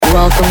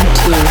Welcome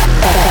to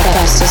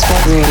Fastest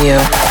Fuck Radio.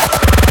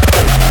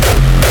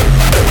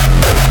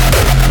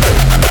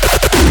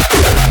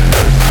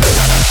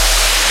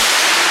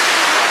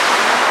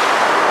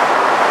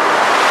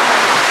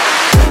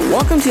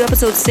 Welcome to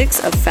episode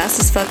 6 of Fast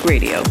as Fuck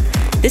Radio.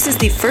 This is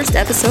the first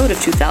episode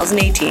of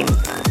 2018.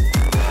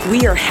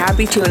 We are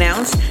happy to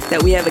announce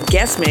that we have a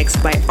guest mix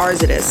by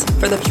Arzidas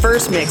for the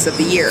first mix of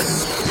the year.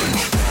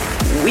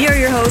 We are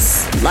your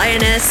hosts,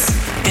 Lioness,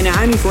 and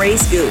I'm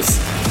Grace Goose.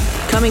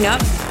 Coming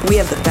up, we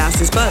have the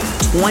Fast as Fuck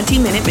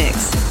 20-minute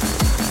mix.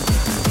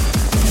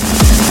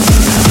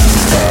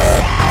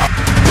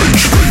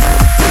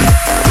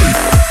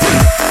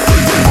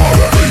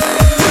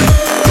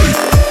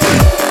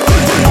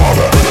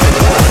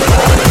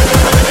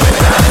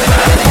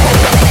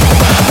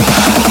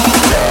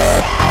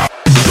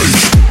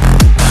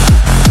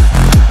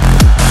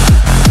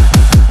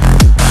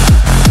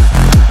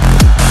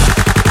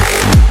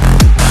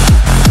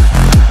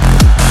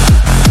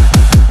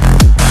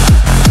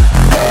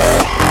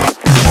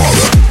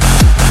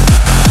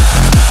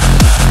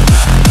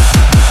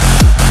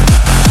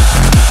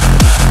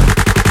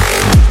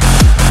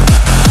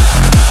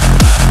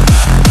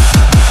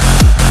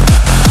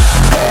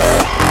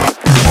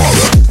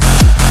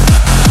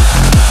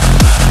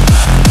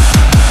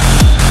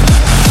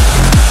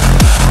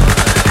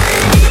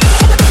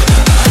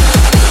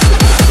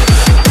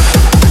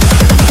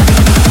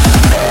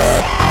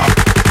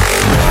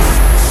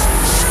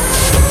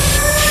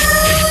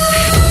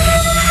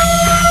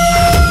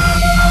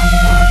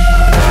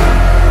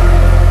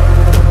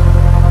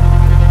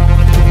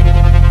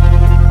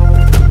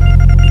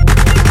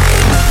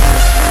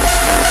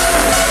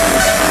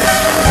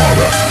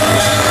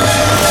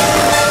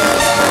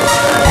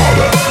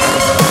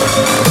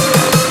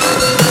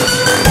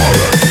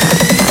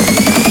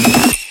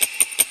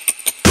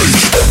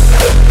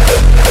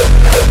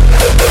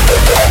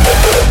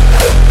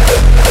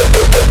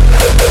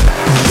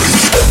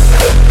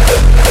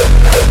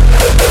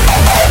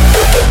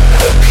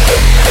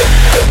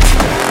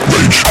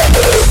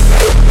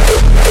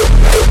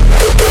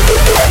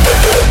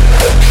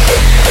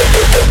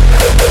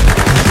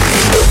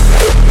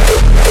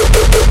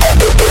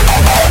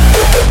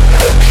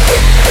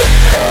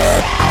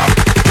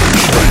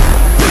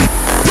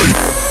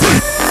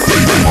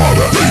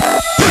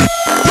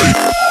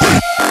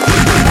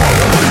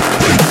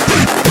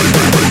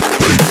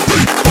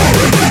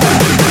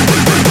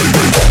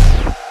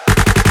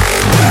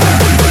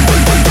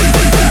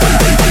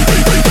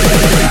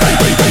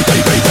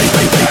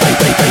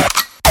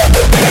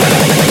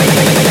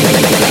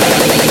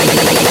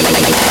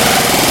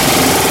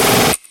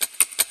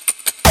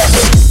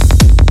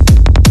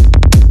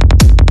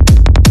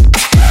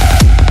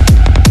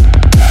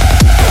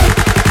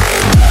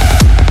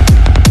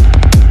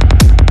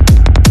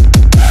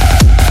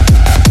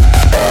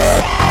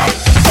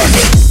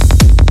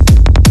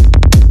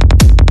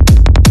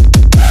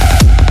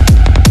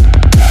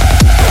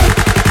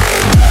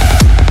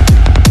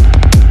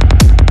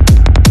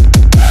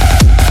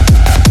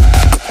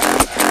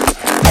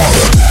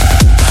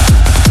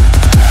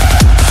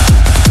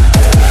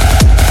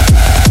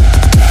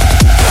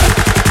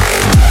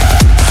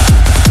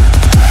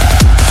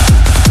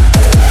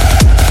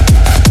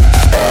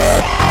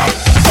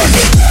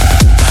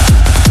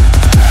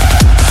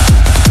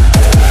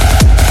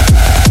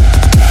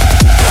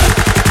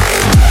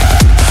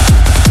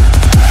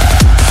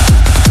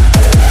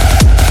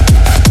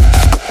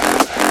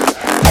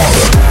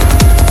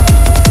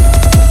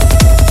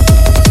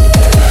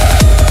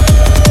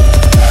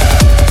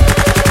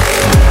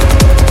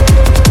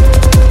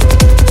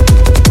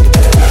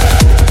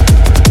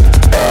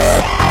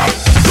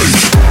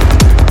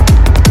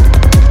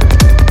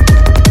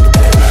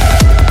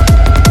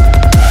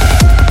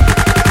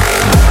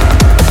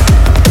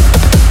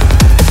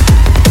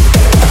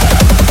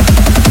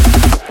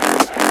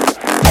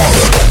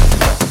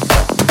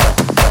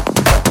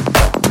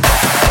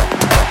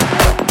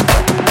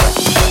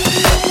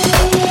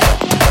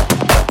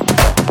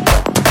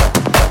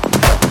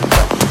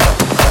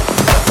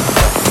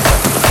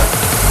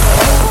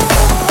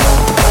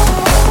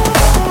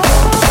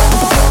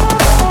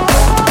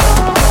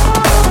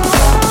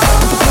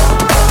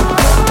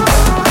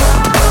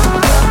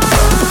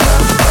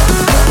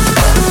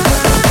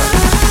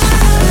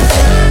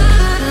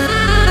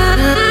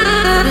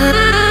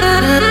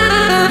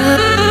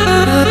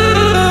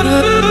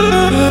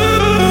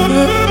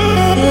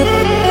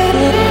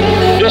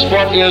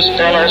 Is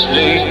LSD,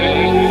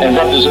 and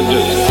what does it do?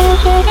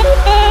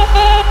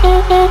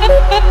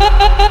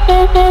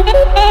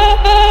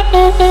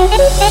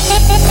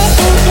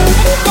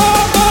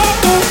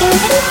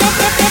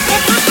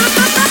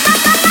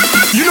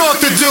 You know what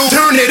to do,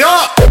 turn it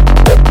up!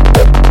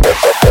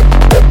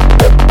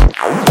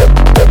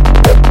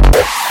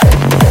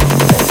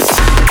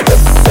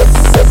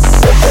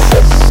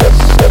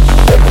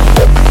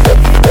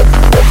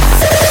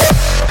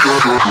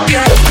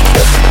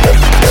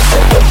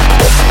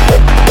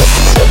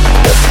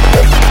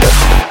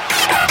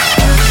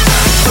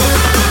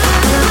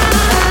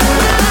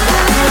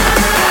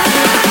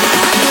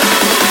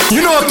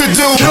 You know what to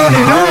do. Turn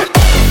it up.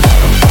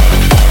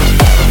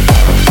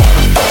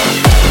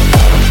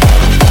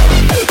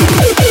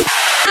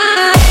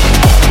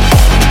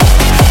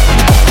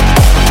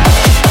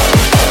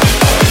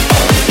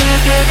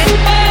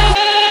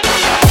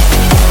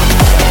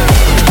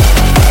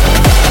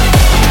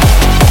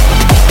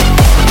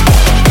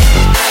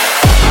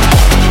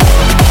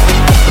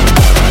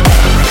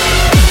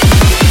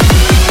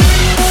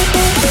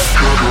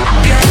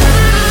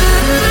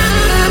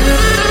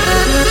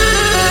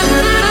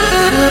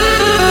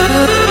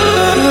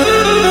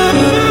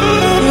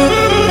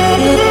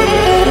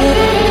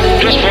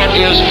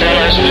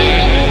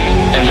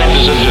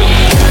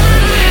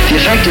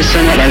 Is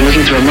somewhat like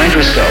looking through a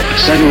microscope.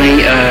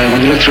 Suddenly,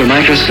 when you look through a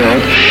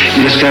microscope,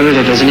 you discover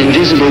that there's an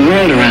invisible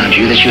world around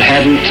you that you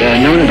hadn't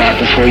known about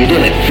before you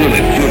did it. Feel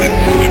it, feel it,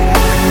 feel it.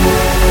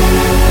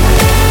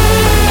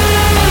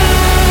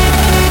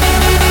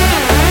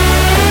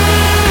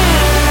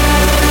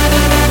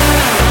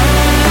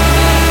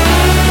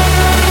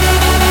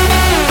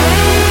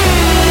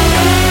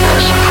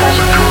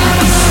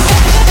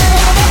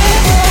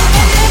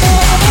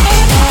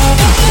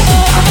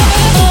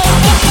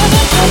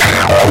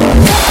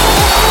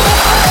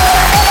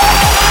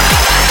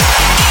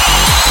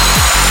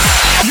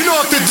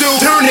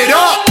 Turn it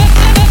up!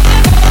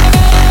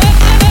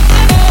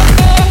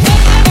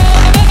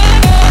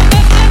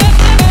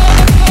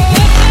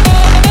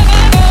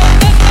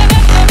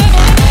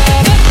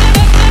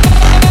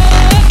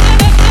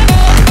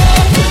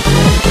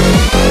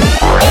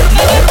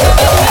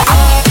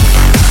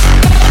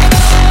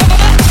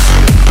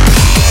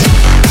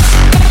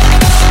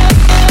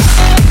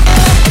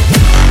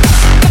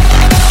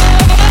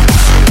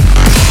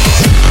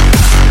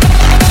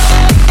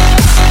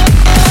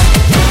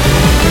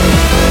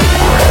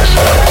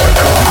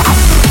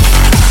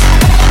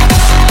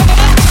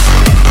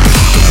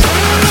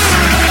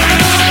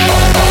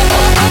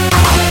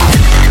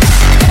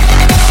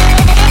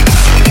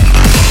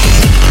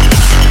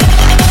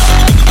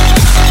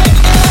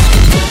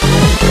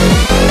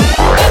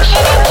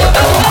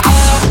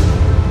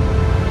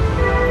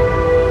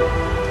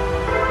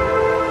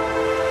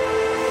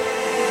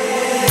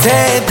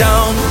 Tear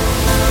down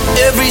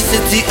every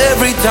city,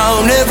 every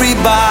town,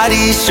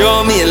 everybody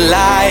show me a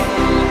light.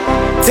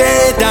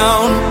 Tear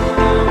down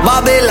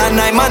Babylon,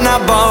 I'm on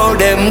about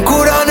them.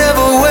 Coulda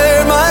never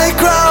wear my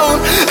crown.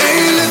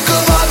 Hey, look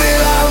at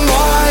Babylon,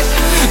 boy.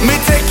 Me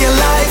take your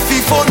life,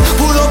 if fun.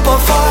 Pull up a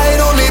fight,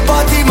 only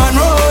party man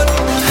run.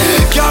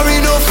 Carry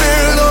no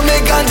fear, no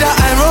make ganja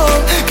and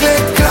rum.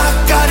 Click, clack,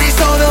 got the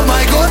sound of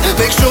my gun.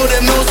 Make sure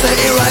them know say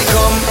here I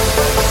come.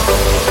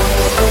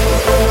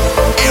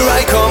 Here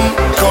I come,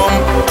 come,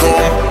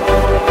 come.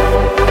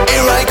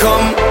 Here I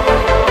come,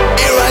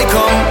 here I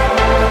come.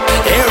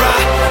 Here I,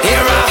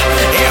 here I,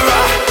 here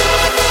I,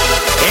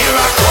 here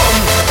I come.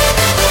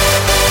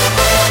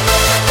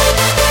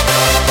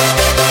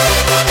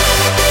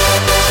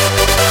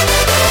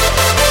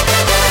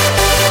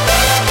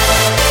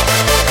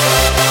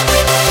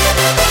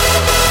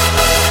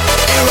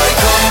 Here I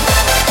come.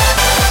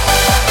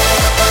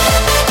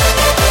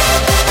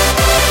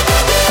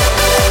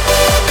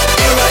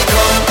 Here I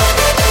come.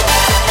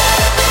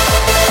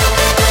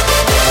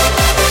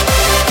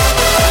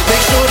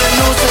 Make sure they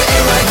know say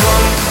here I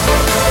come.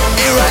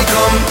 Here I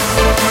come.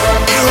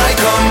 Here I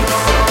come.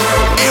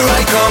 Here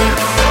I come.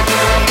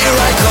 Here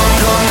I come. Come, come,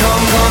 come,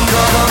 come,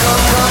 come,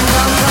 come, come,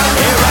 come.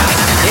 Here I,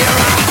 here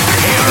I,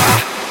 here I,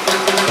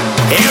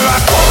 here I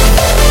come.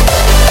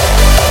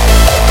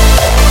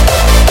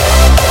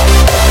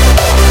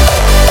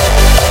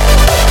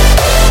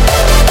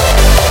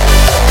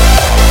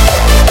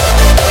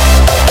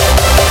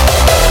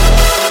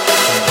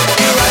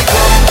 Here I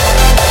come.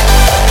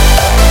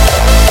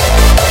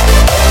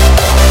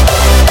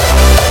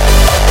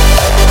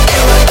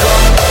 Here I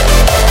come.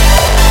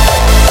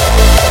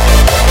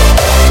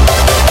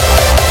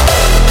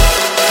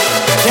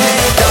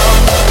 Tear down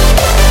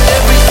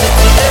every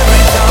city,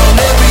 every town,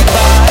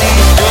 everybody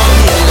show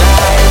me a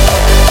light.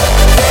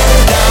 Tear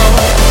down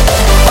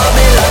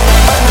Babylon,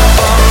 I'm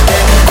about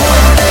them.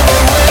 Coulda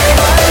never wear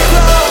my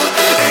crown.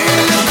 Hey,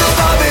 look at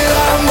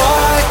Babylon,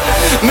 boy.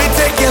 Me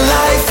take your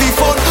life, if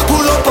fun.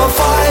 Pull up a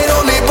fight,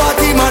 only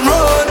party man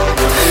run.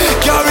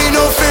 Carry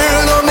no fear,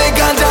 no make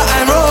ganja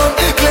and rum.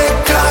 Click,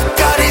 clack,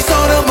 got the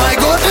sound of my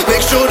gun.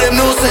 Make sure them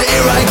know say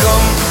here I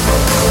come.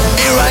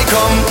 Here I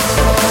come.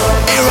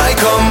 Here I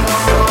come.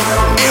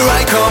 Here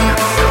I come.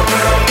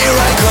 Here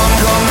I come.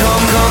 Come,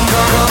 come, come, come,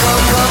 come,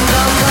 come, come,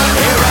 come.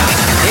 Here I,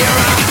 here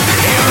I,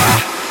 here I,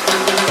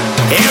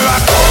 here I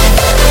come.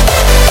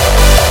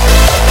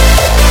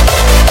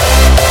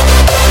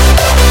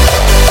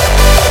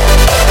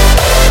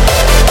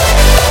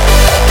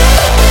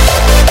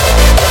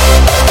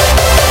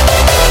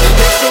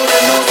 Make sure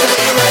they know say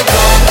here I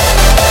come.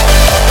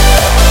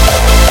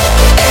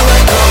 Here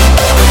I come. Here I come.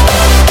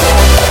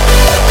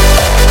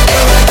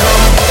 Here I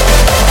come.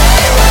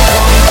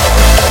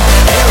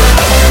 Here I,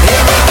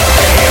 here I,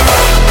 here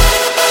I,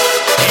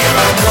 here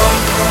I come.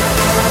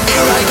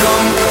 Here I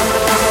come.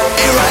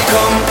 Here I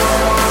come.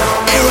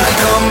 Here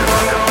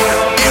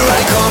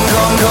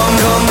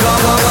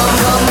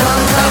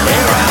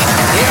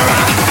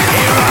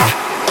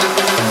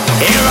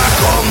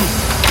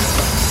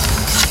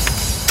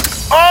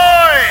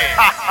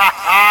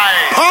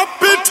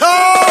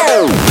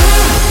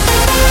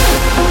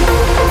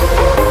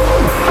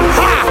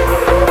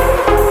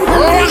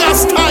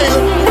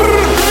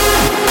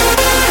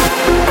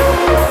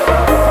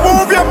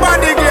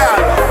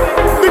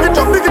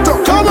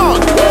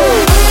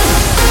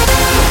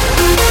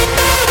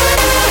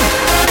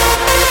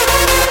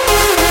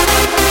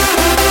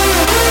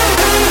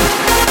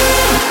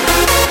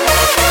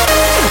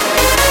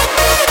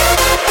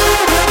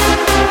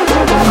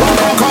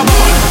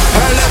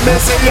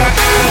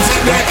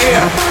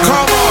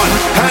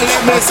and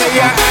let me see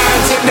your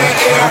hands in the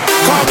air.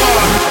 Come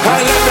on,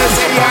 and let me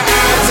see your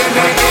hands in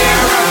the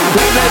air.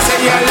 Let me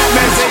see your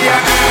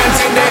hands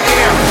in the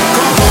air.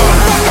 Come on,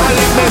 and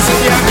let me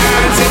see your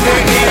hands in the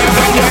air.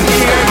 When you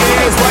hear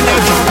this, when you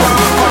jump up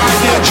on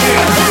your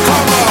chair.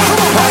 Come on,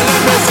 and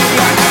let me see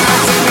your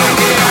hands in the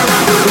air.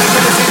 Let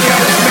me see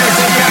your.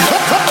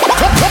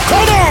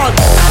 Come on.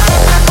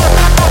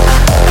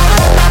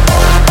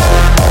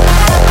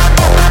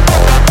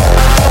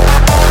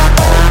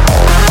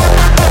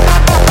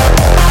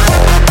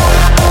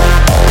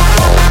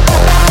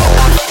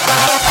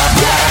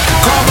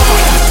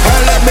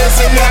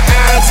 See your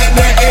hands in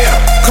the air.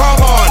 Come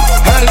on,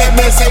 and let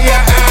me see your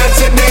hands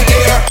in the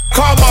air.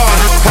 Come on,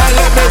 and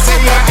let me see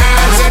your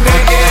hands in the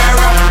air.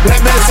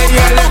 Let me see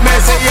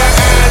your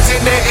hands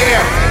in the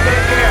air.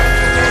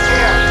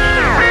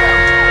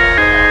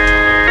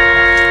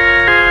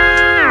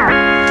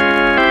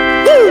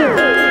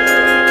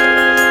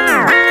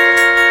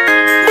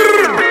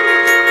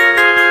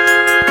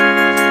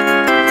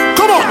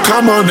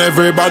 Come on,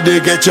 everybody,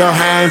 get your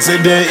hands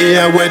in the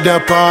air. With the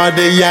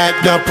party at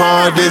the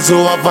party's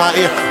over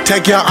here.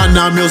 Take your hand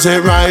on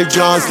music right,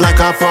 just like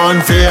a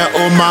funfair.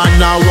 Oh man,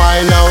 now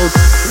wild out,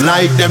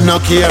 like them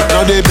no care.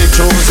 Now the big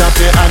tunes up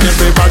here and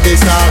everybody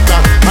start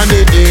back. And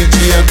the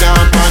DJ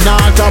gone pan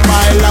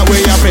autopilot.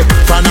 We up it,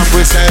 fan up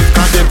we self,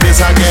 cause the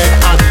place again.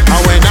 And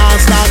we not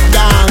stop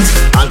dance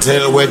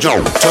until we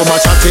jump. Too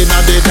much acting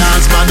at the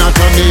dance, man, not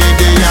on the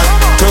idiot.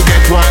 To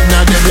get one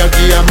of them, you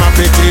game up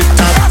it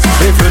tip-top.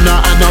 If you're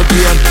not an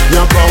game,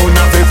 you're bound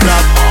to be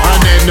flop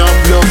and end up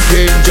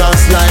looking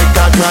just like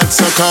a rat.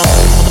 So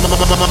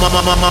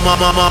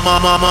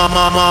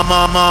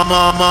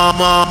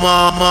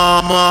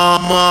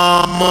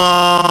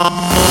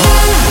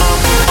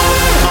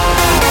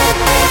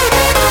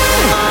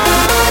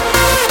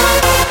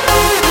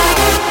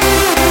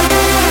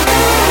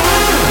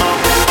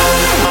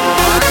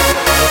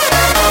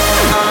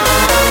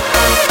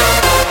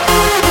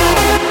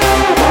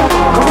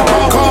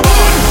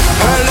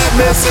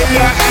see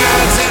your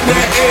hands in the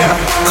air.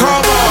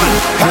 Come on,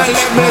 and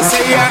let me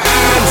see your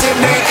hands in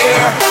the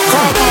air.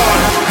 Come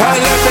on, and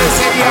let me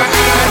see your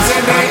hands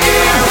in the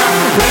air.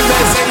 Let me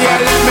see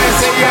your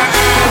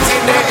hands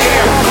in the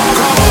air.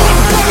 Come on,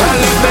 and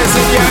let me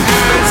see your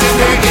hands in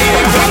the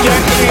air. When you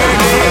hear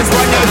this,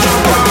 when you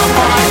jump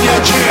up on your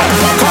chair.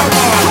 Come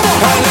on,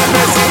 and let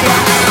me see your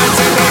hands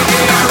in the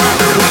air.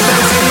 Let me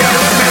see your.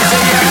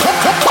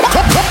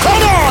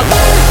 Come on.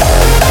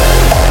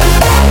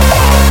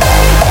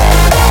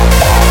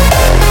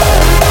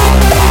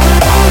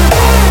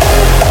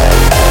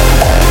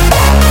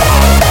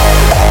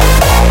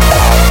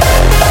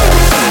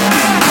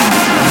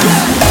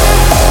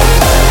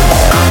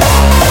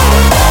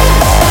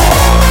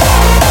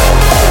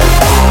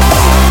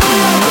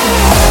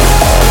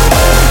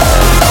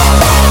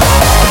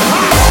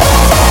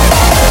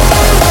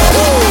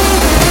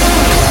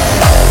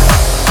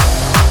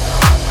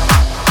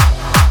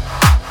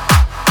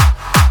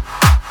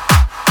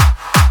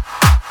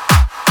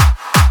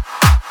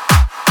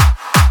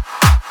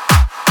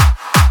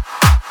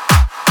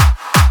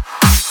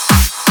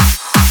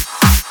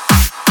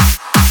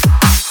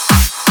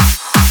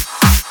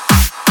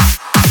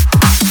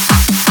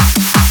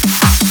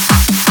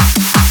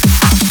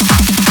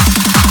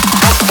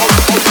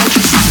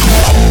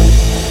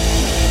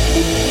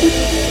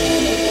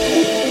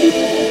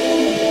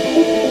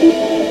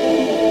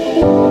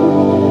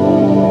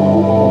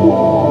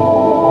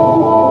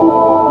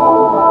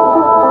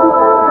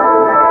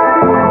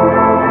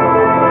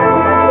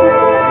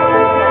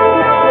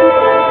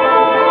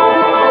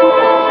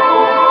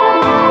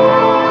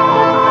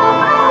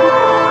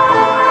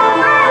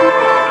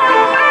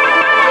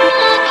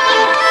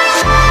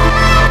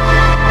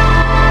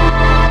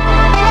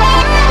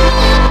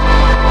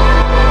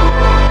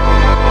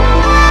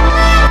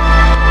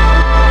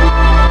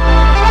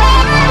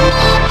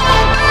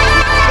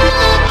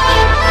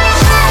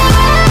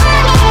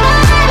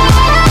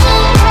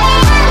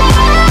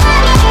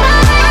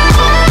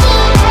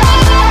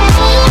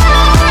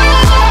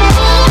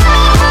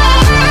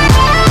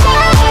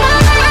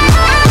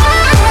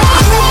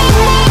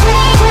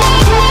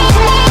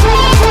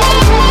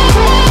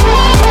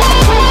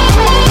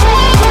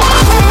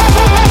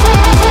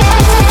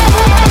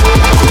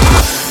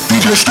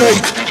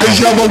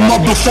 Yellow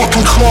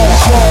motherfucking claw.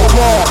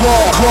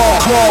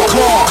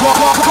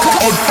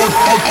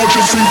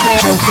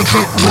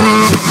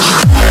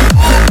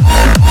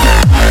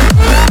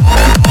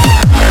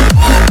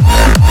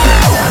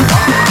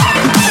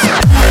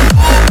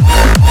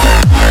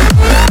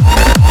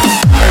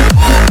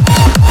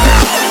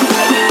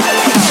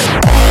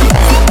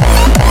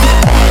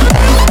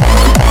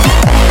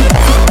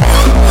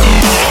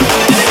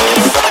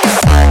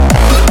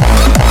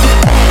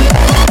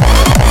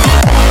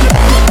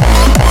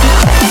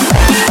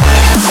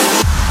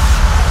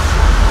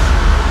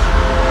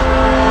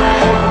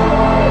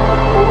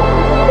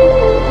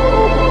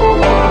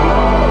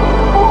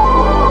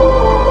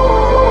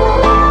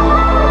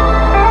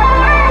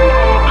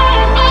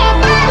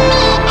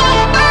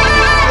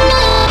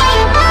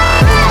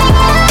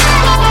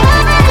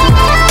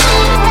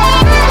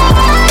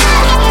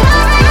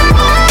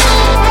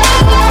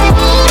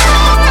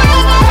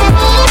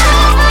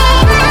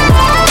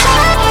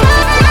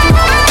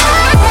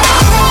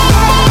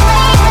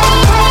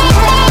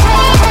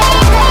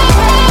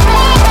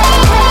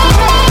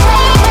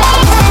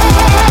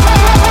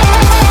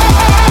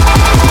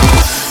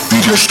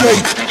 you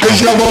straight, cause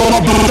you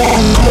wanna be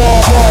on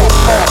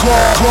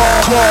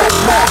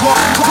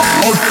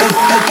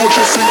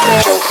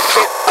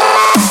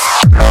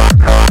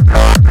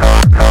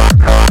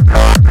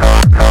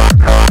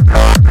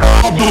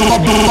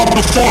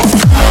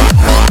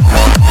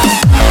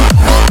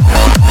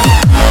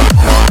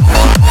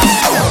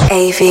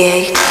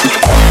AVA.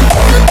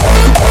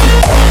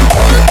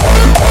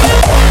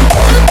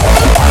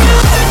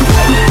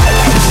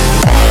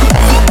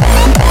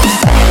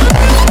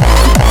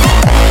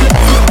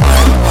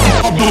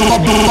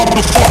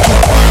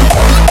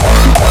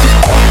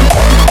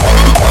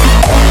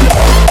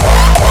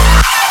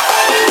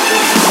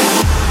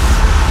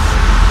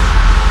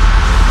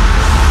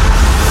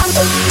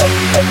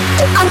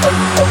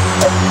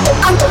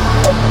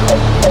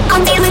 I'm feeling dangerous.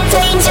 I'm feeling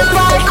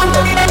dangerous.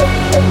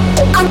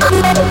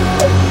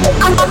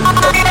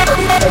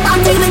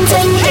 I'm feeling dangerous. I'm feeling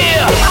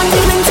dangerous. I'm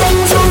feeling dangerous. I'm feeling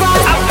dangerous.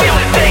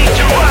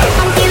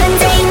 I'm feeling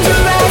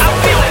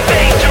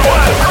dangerous.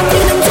 I'm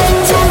feeling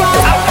dangerous.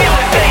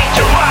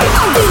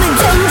 I'm feeling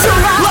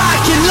dangerous.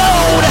 Lock and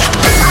load.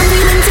 I'm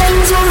feeling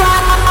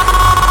dangerous.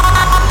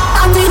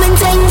 I'm feeling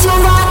dangerous.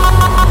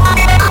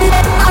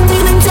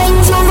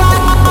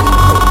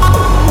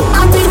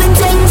 I'm feeling dangerous. I'm feeling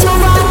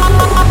dangerous.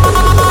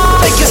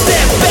 Take a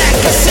step back,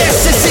 assess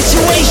the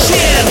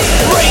situation.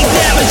 Brain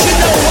damage, you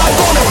know I'm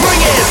gonna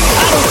bring it.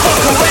 I don't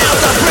fuck around,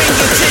 I bring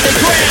it to the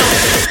ground.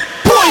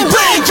 Point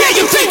blank, yeah,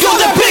 you think I'm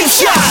the big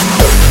shot.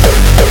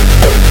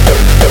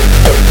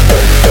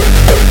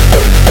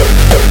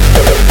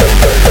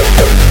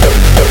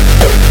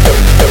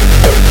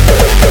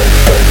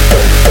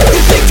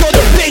 You think you're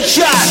the big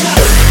shot.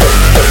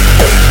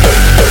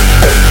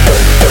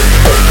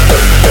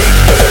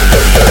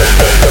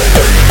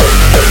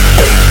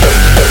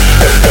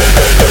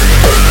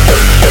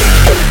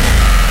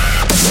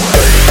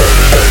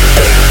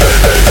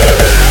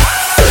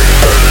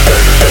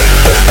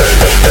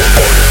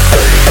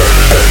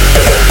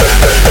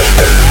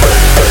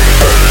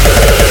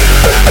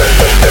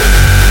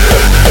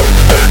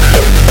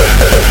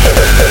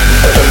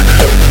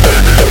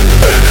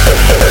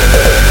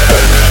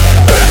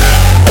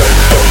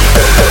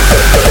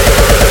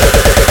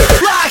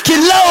 Lock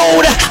and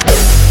load.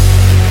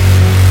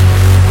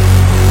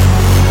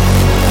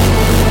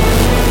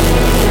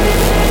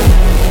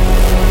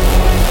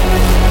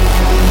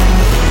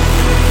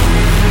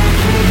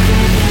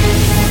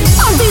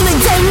 I'm feeling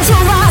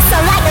dangerous, so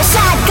like a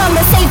shotgun,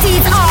 the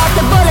safety's off,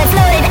 the bullet's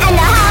loaded, and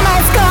the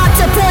hammer's got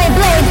to point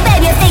blank.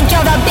 Babe, you think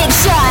you're the big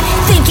shot,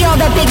 think you're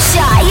the big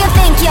shot, you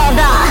think you're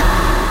the...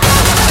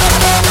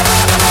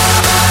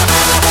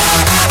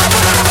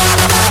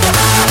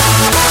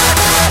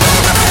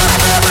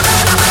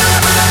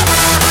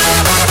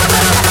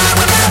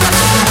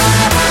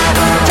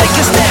 Take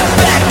a step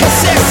back,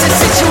 assess the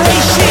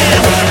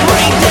situation.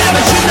 Brain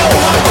damage, you know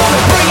I'm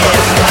gonna bring it.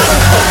 I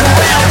don't fuck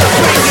around, I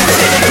bring it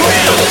to the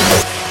ground.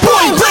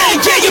 Point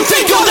blank, yeah, you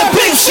think I'm the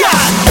big shot.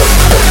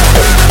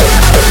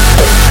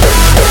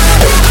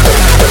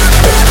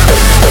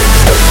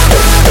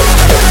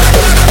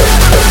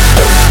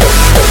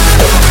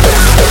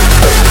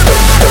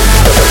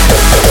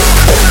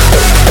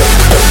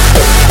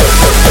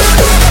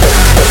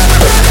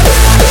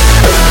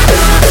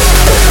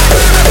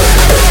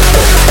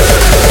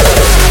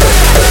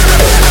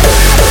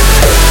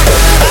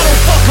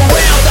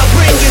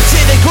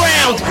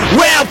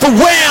 Round for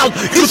round,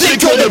 you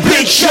think you're the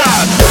big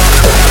shot.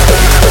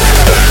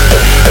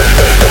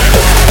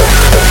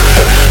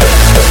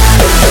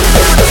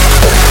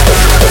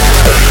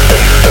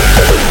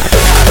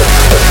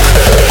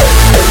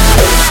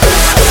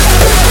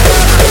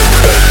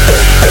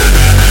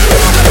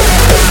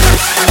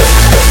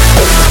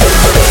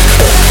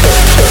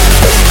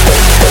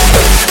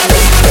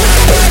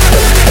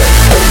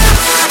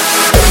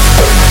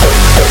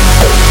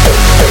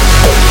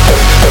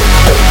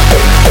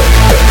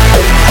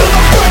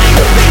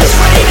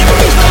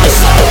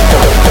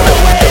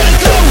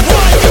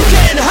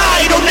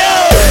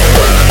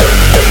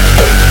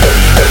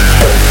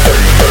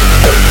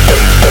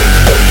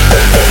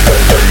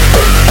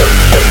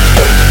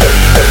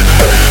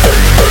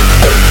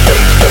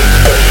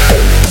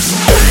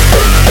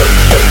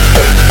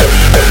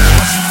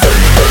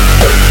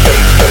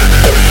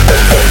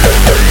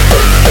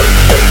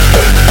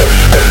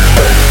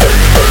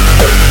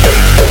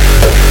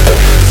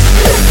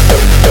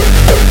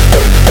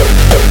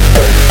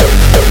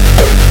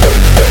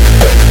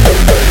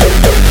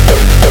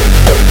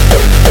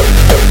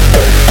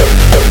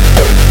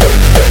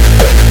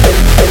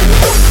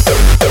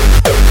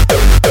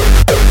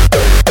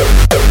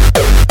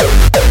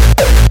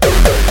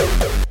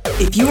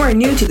 If you are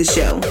new to the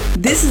show,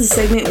 this is a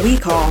segment we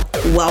call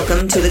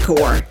Welcome to the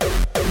Core.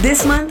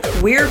 This month,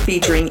 we're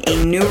featuring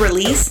a new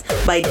release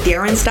by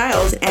Darren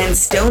Styles and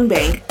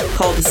Stonebank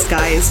called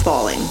Sky is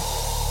Falling.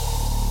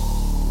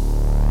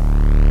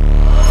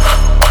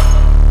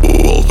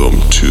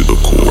 Welcome to the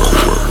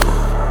Core.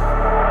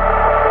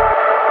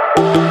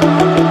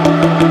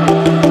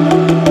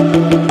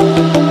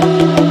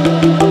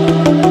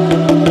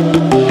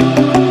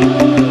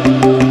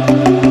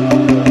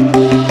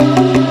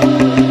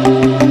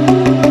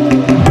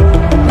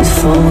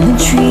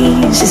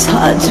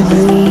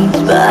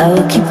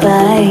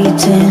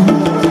 mountain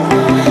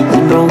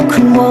with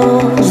broken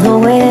walls,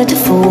 nowhere to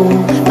fall,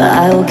 but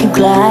I will keep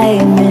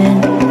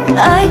climbing.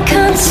 I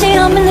can't see,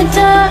 I'm in the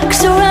dark,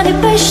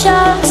 surrounded by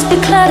sharks, be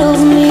clad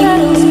over me.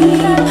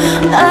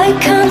 I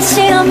can't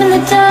see, I'm in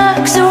the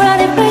dark,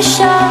 surrounded by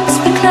sharks,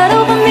 be clad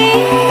over me.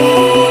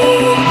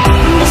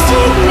 Just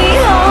take me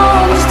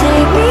home, just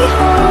take me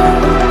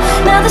home.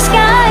 Now the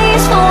sky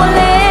is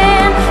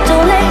falling,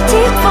 don't let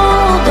it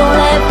fall, don't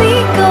let me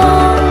go.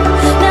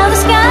 Now the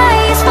sky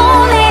is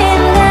falling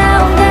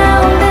down,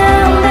 down,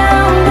 down,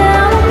 down,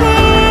 down on me.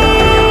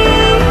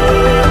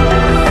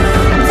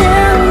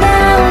 Down,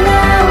 down,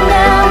 down,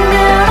 down,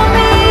 down on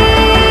me.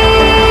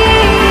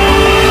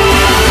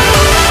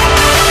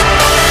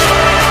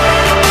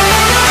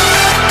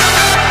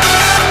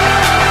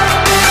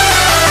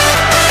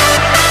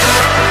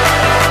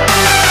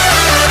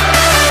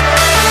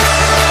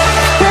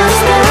 Now the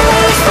sky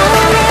is falling.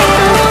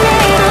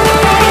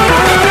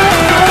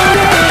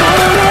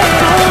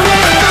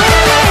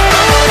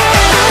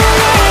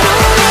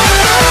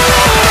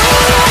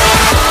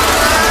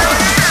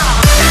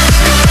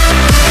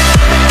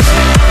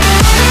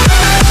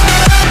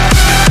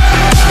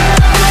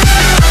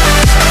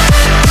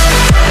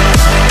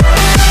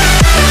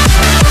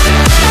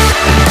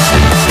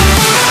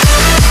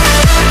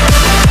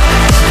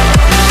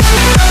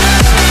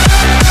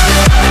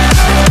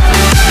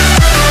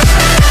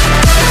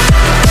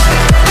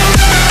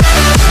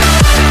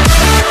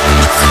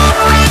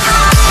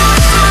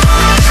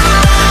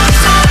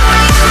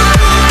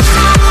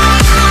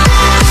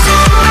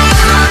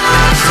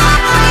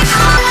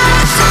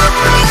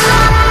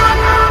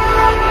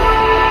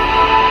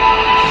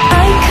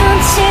 I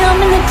can't see,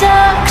 I'm in the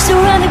dark,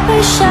 surrounded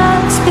by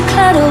sharks, be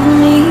clad over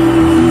me.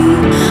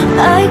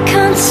 I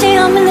can't see,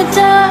 I'm in the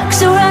dark,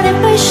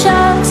 surrounded by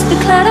sharks, be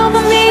clad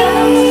over me.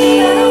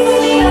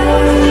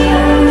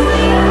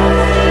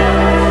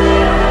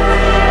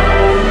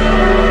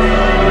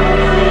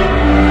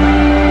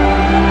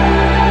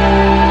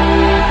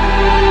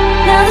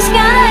 Now the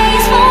sky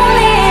is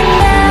falling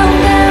down,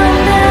 down,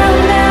 down,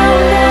 down,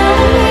 down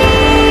on me.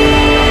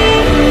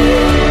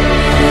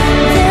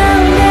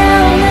 Down,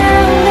 down,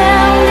 down,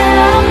 down, down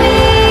on me.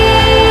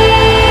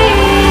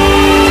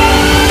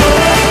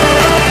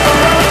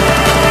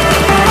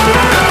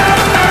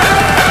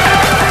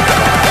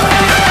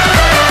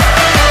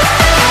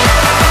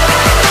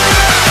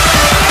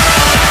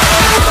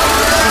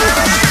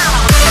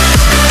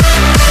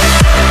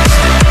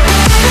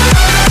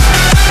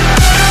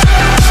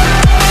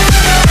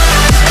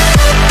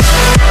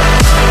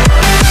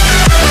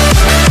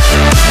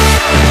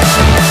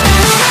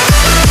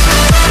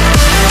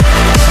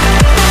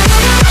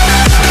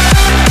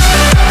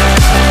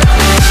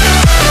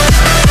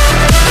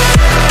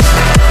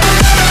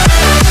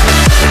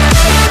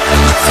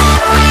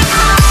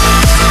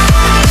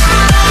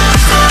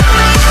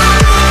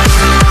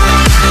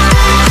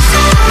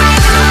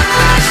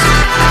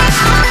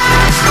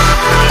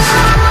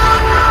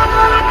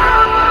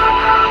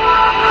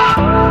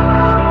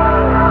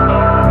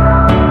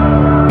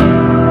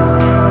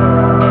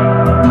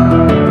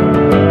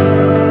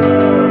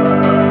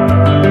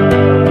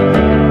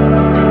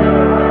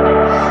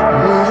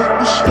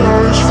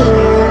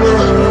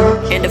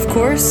 And of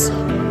course,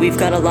 we've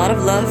got a lot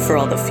of love for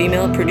all the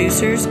female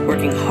producers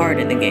working hard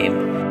in the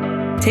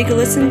game. Take a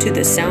listen to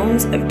the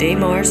sounds of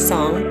Daymar's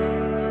song,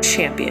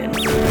 Champion.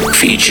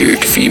 Featured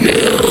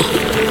female.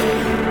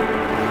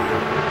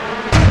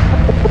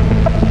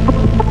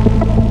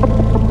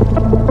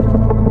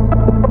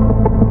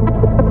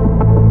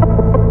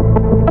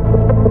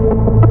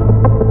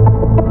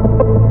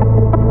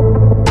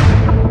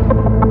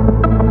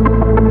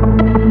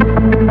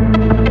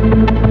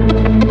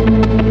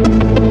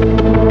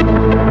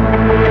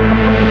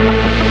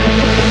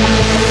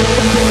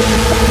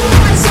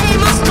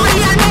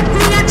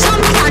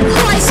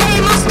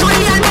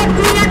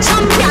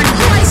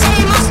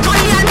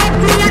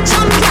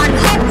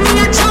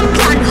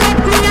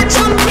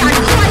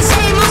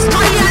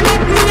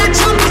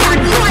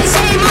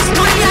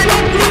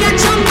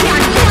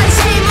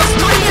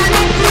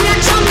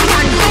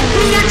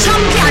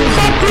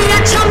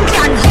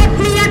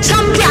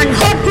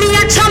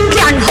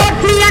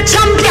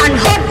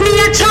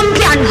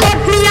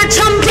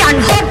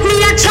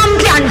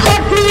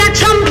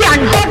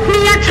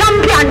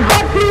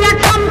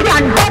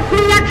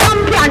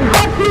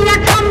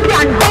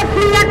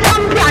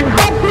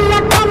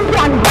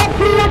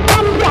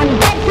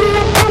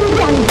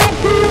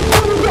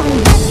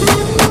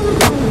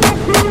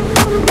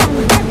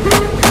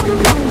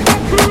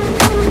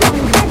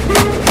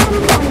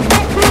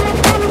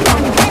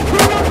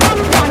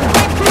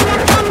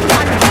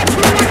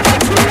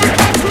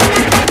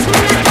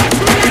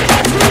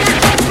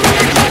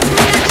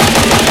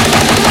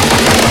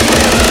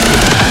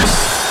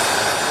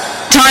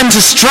 To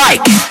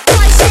strike.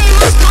 Why say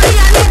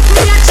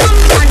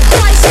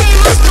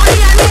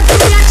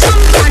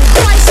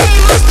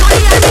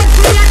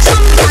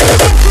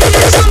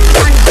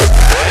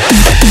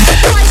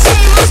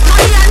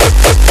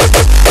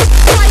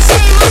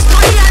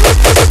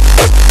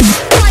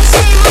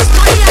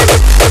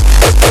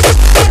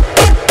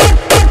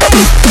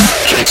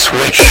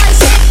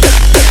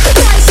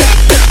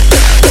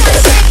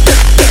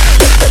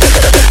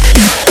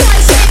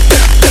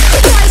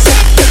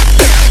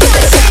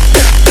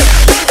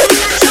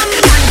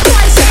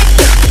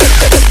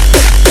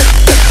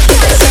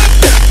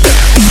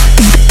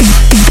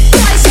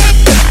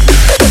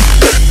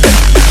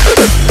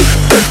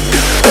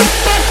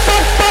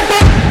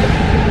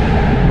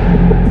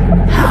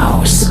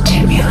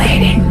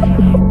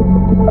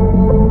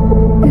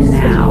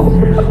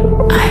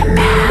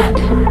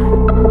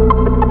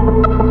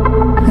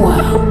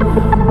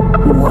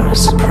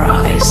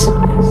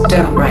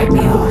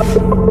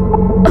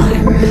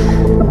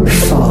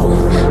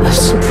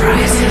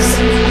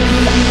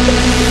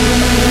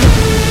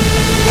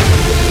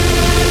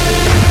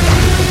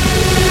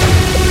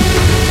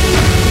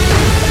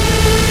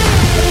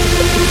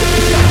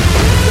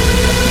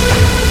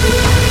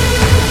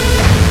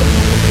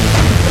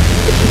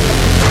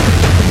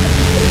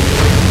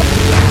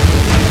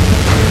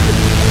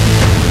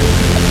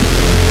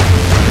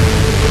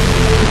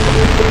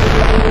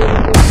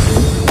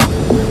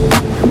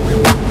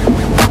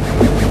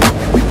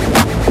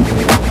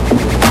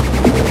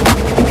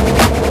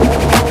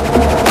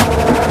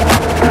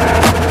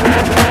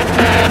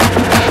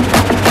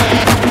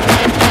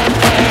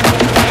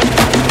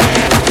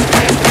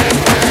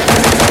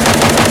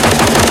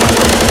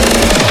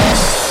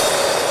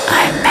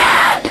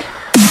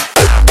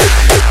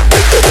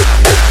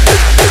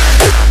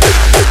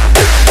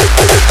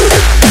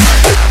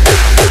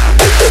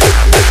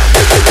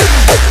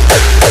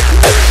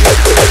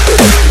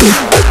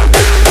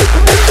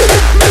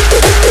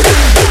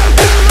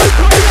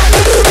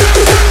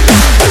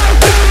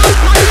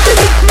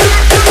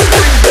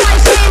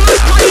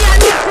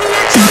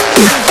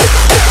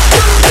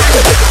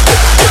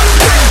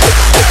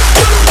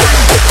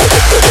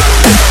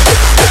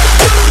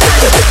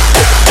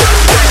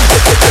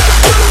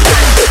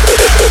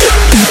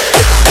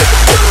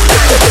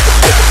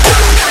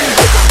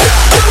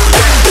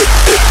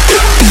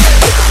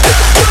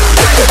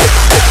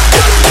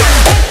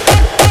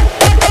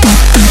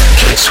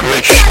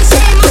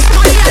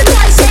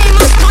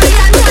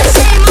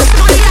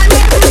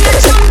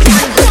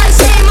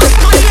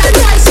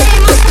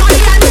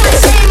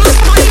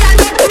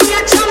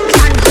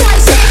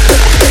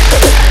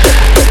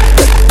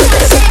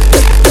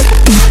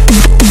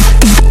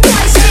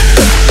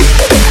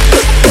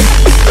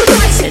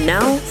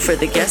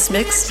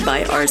guest mix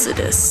by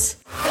Arzidas.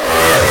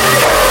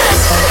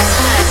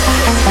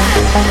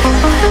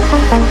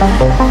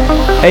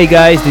 Hey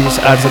guys, this is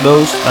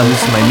Arzados and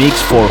this is my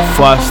mix for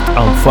Fast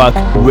and Fuck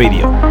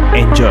Radio.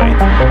 Enjoy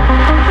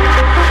it.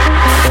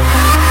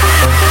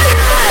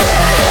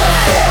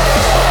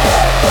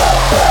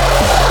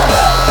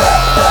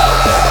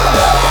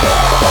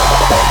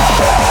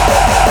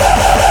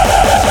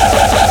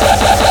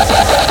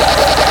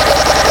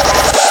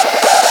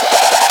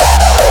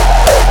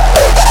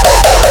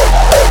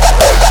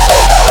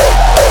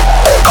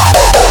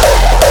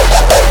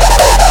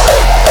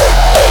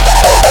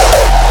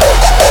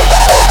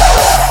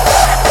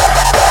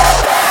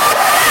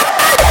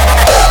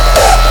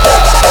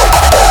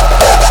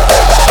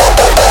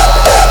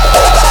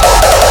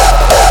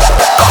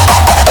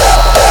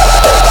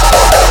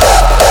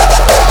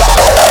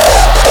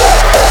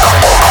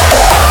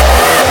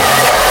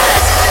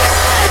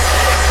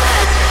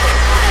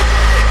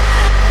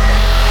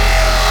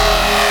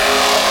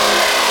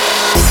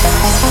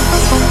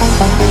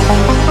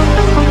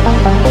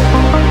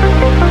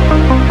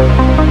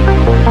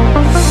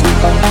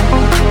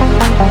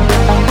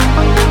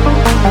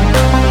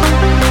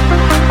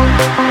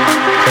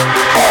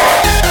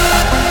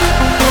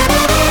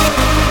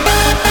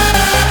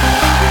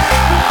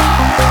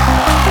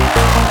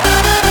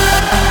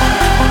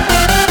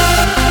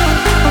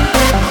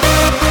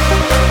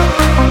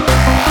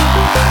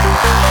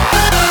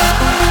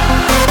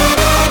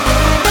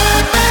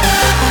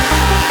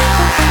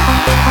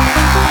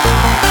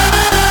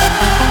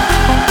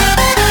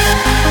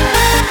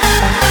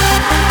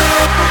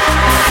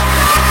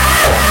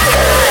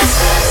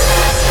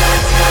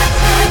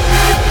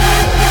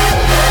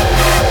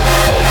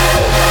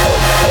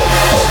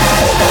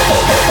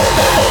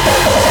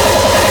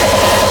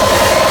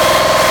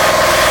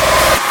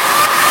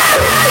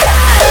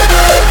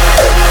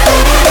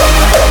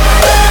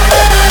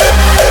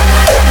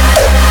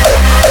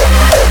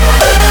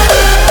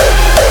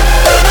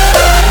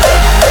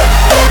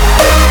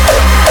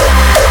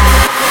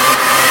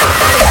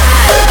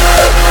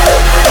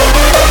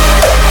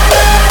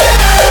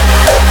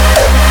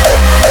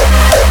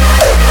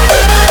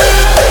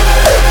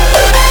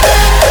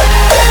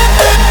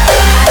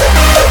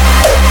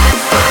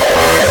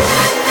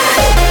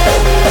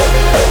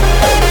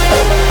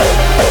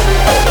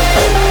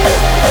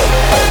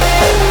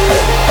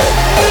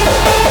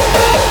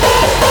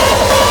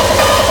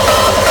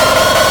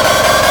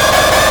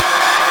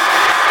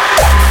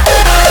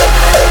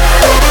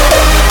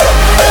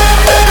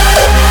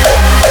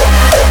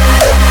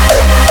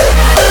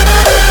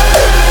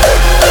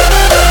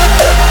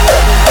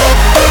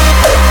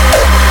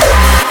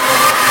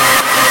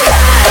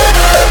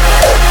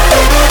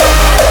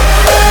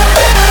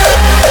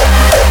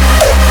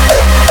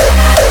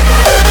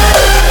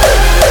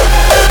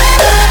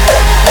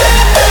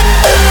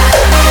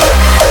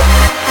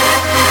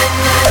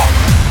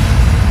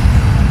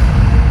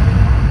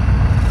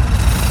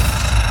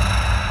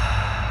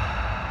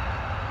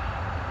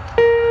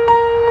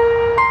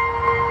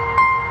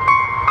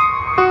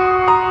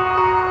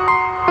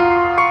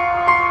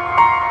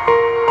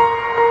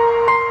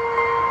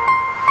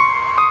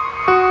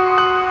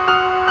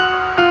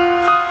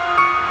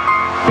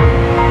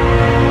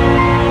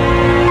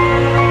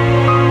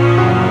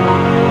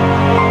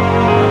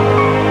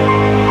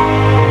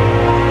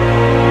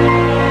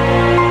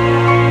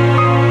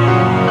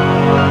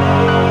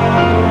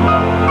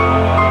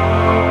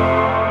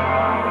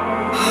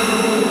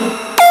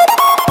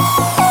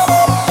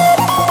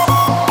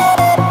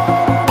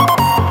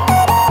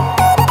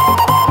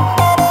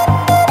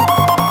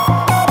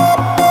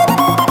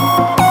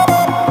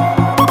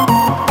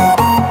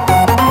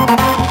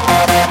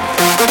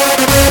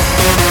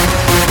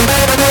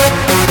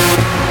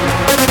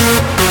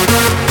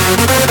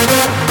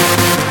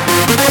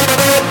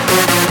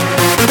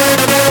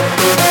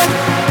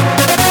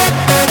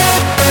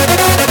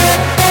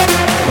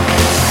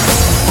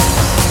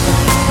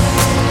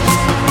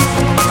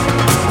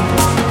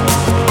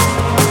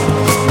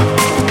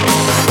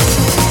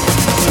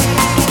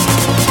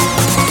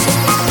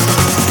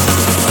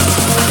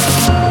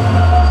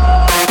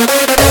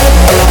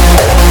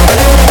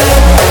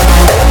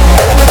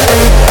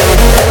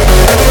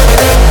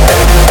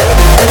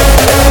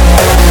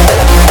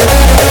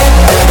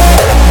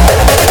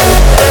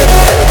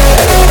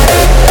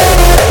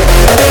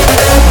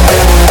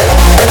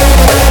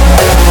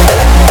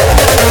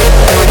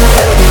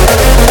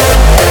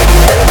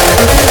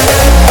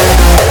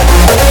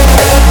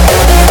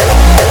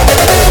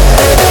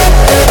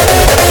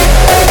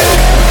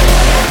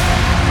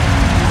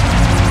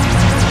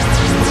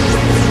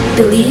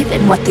 Believe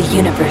in what the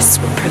universe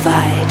will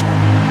provide.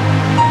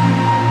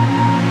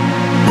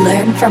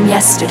 Learn from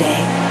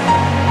yesterday.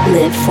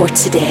 Live for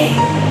today.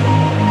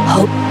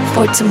 Hope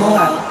for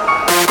tomorrow.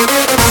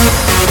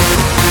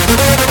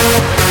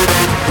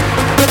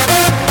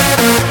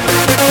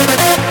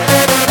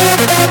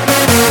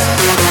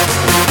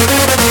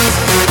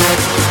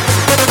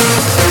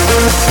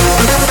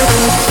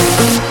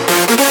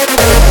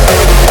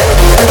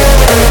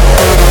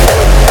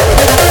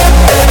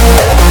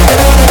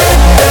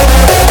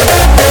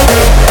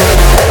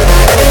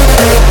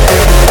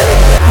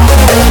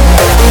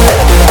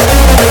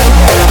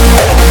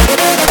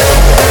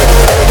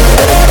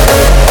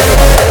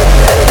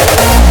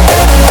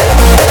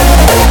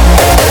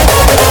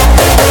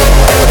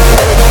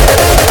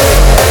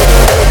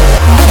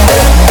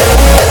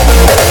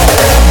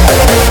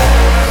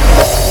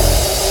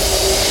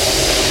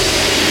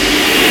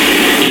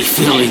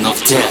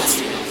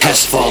 death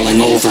has fallen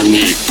over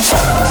me.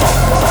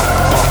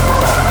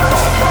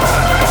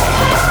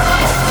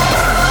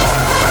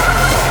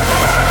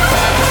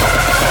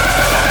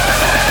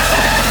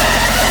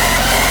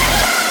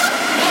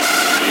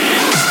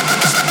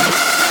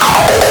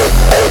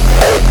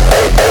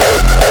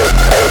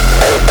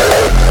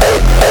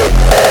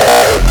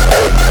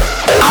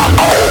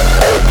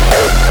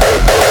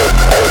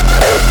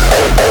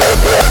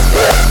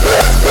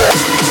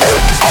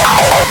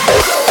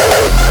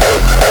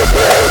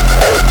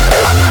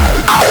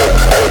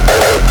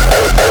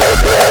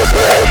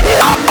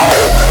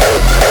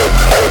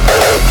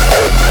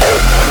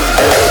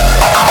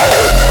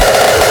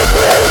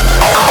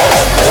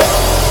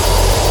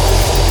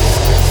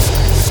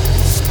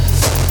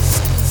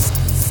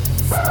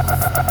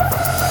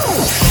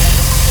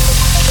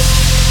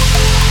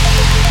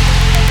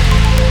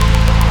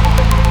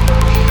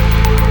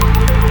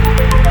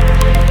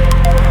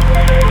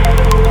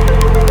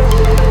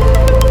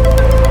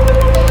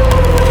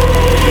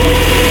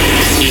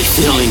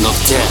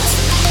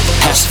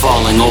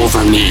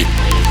 Over me.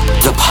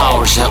 The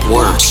powers at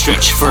work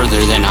stretch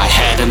further than I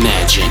had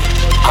imagined.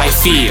 I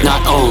fear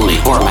not only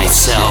for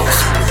myself,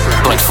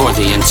 but for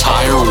the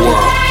entire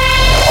world.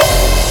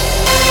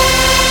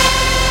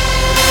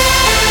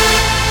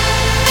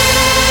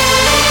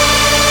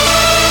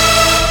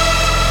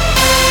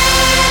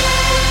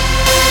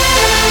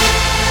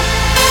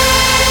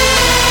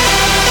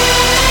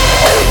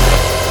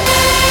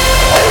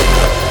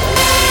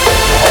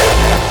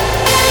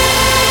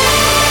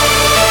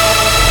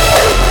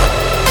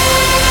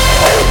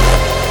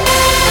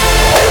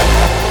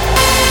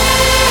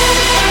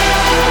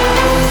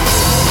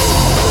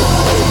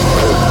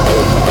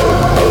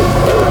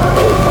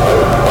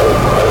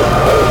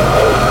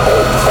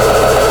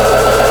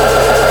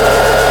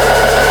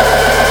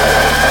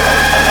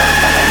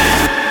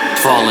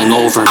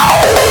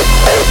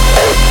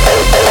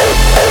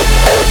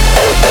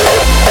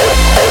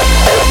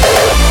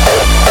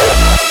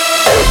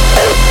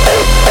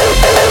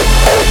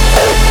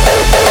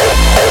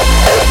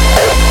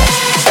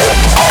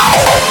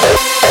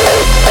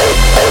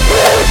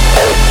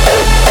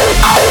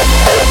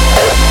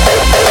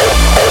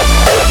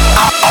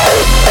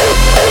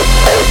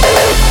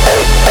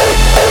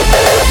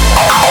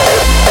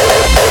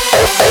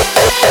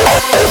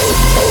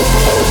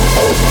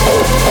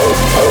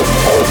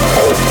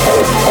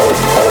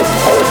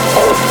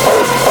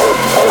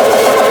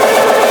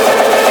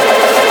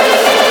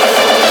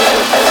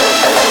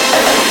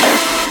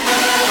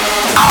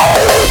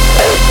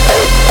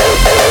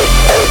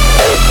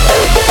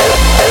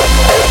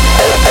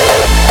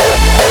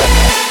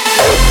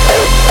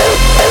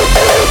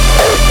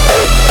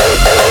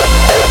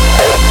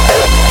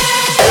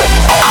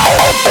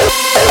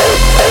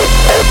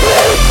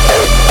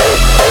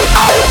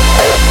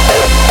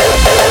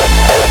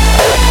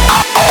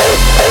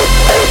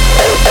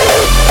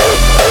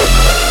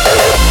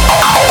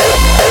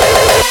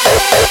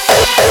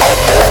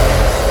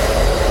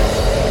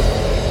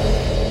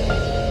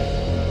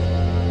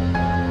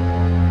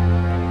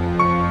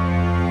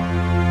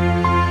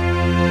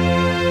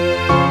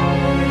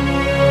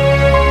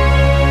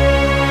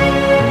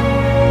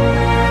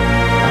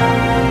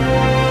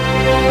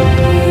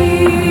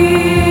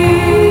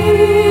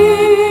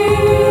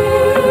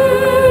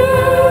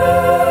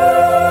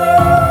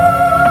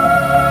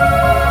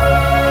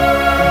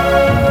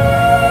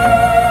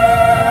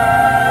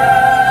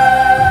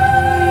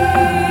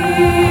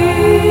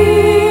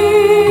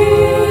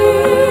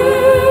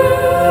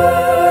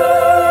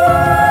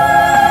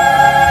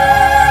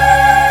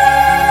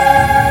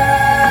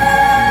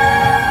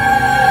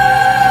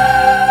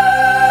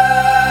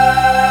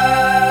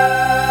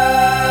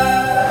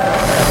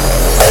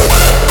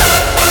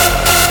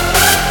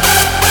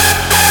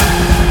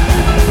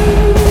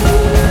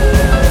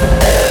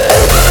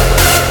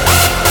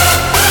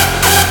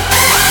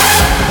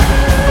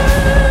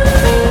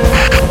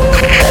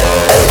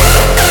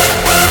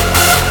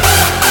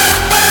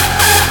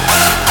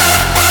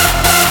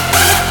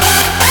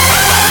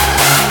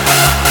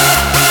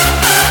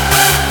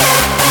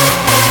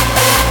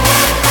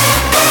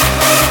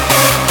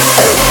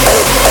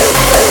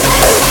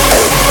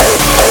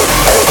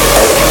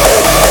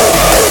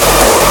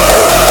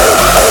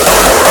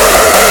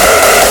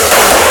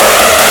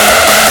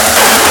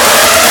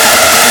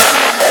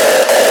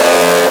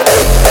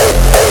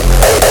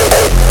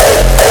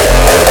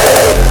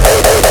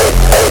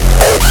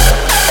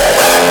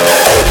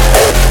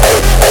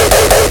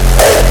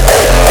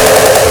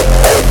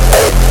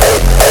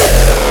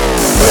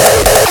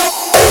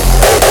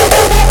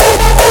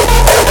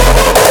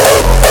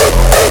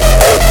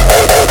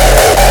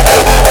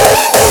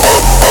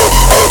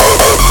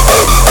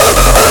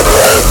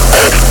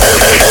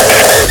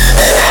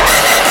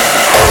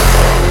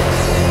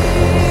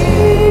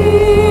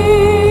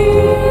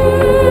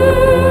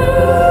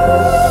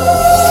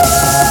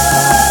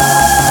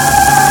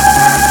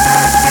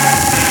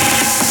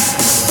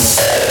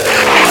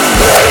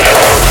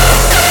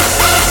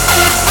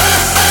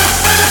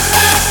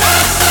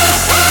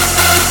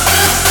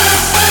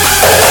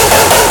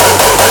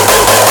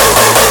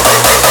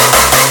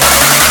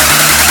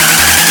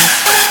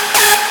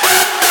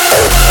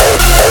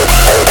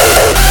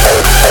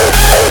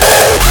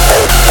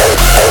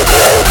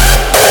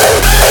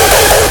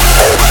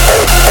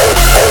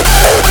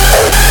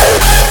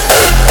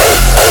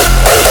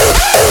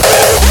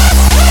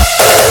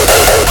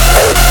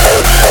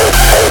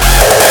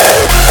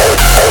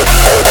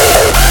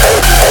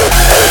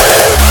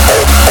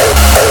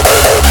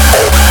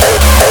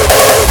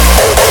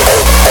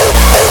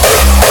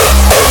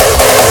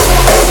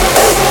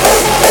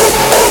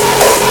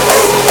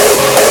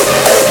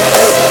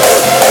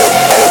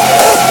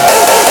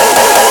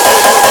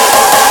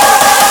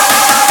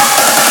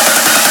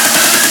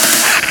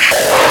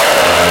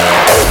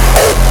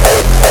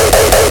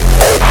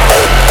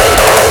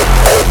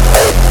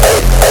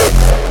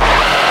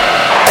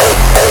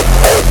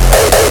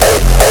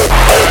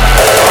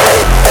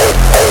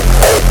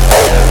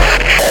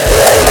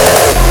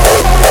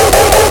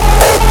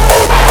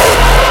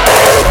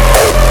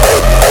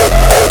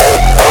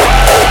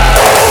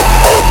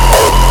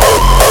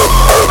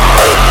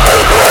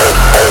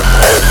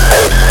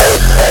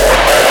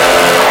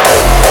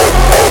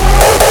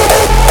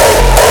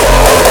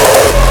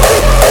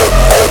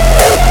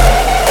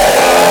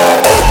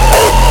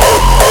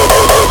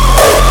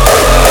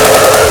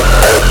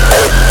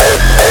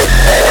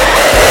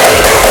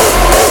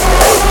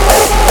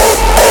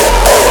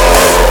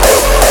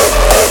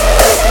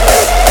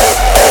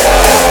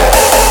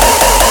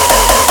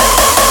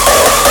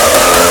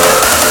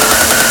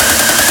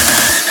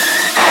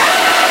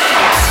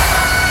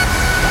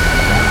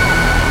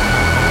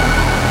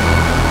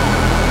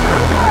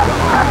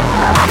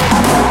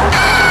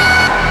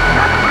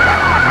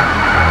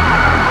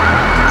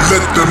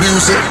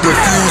 music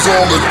diffuse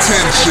all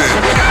attention.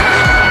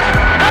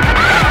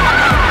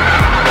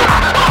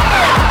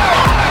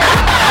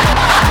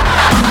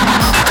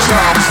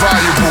 Time's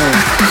valuable,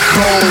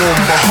 lo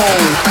and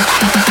behold.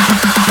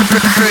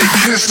 Make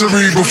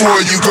history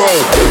before you go.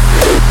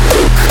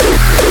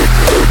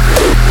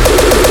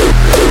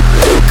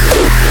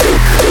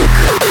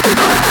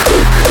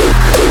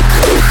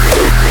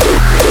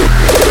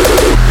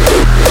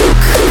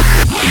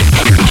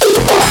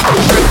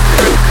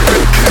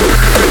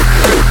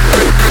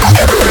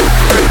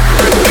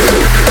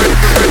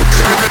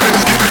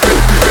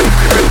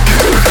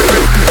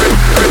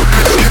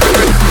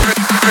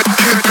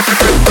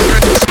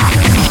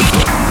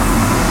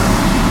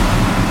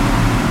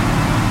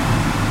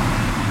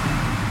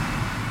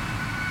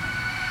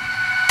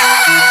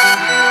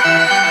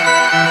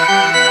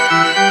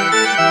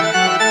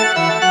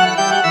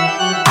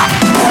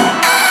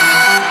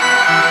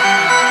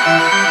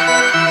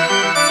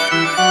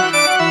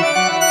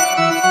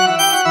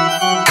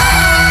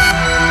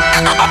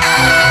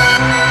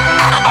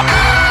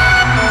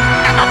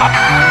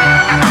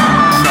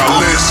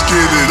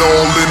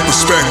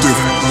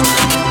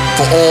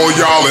 For all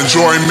y'all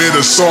enjoyment,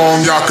 a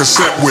song y'all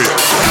consent with.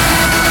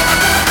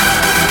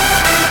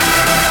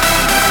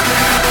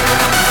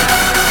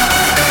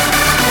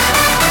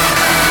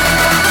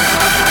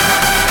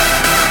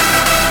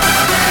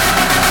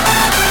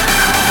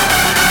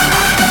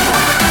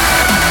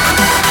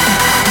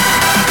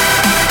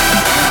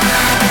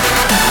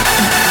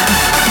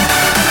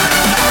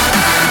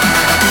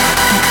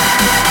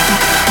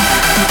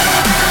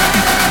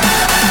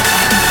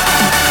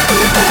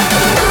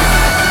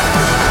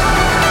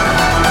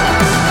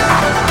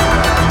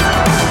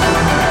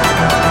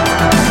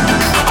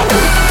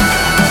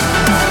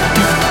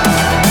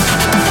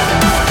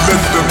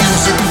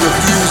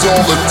 All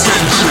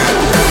attention.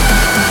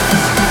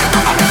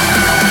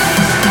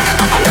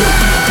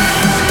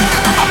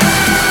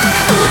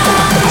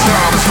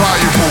 Time's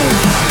valuable,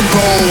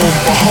 lo and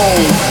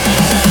behold.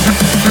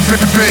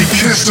 Make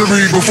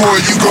history before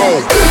you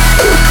go.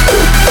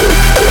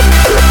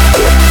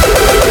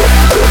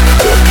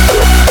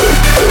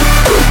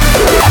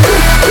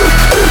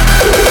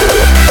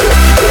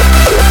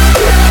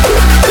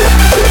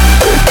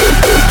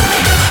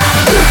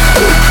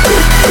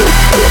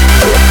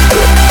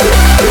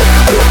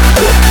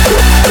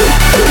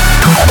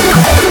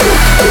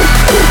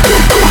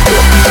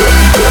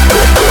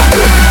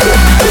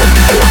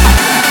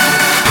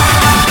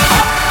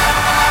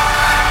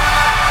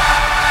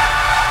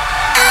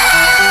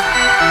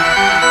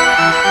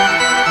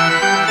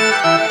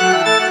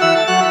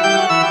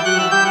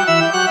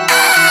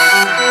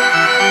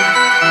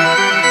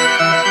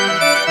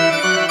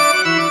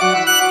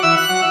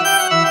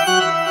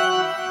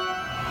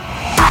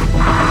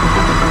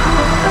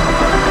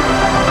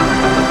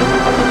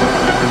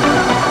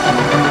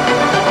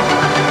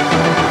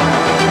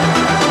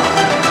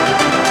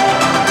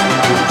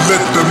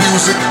 Let the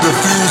music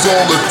diffuse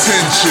all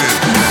attention.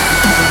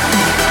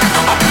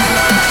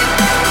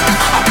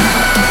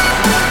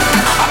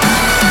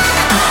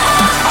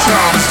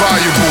 Time's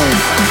valuable,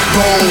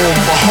 lo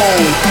and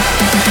behold.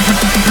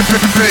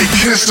 Make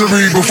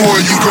history before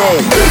you go.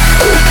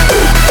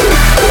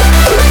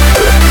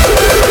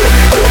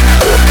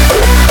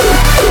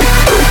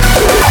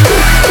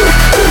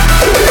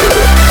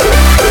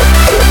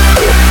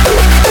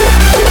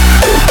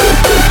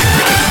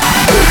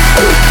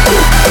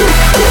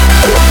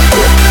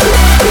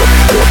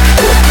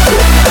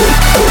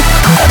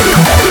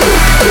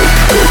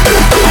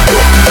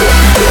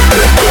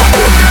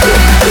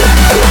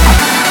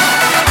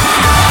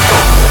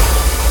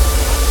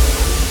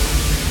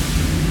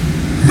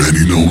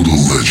 Many know the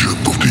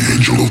legend of the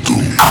Angel of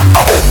Doom.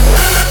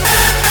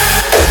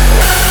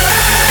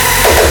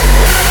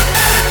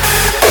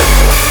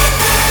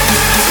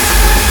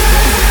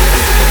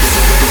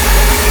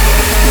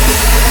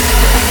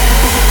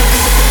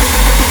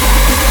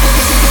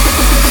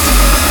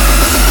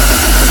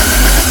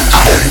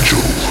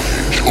 Angel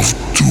of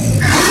Doom.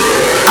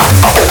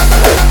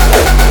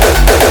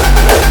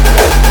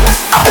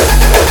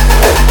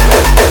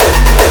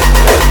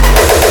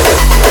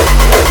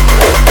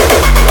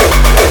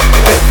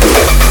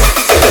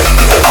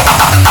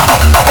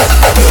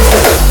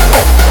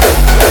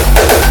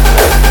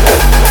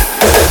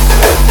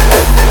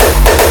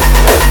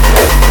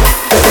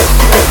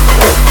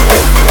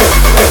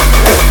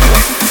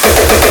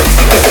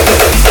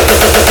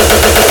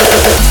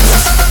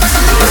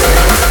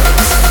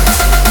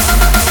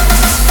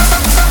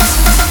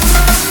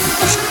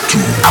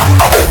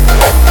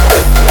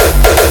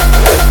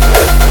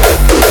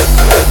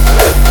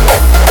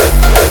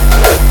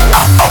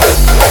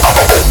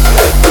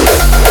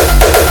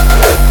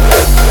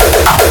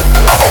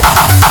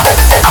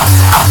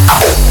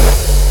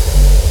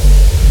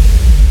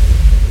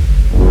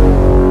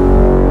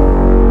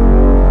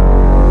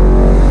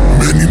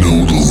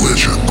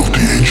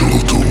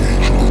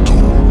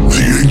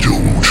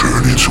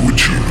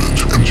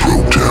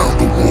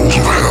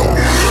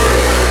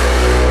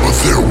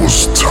 There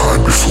was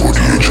time before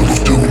the Angel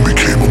of Doom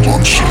became a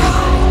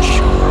monster.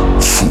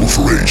 Full of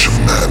rage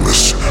and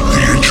madness,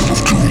 the angel of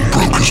doom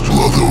broke his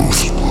blood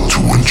oath to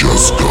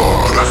unjust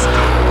God.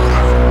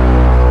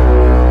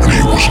 And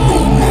he was no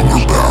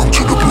longer bound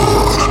to the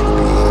blood.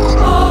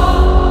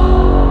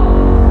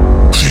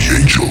 The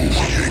angel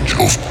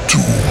of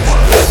doom.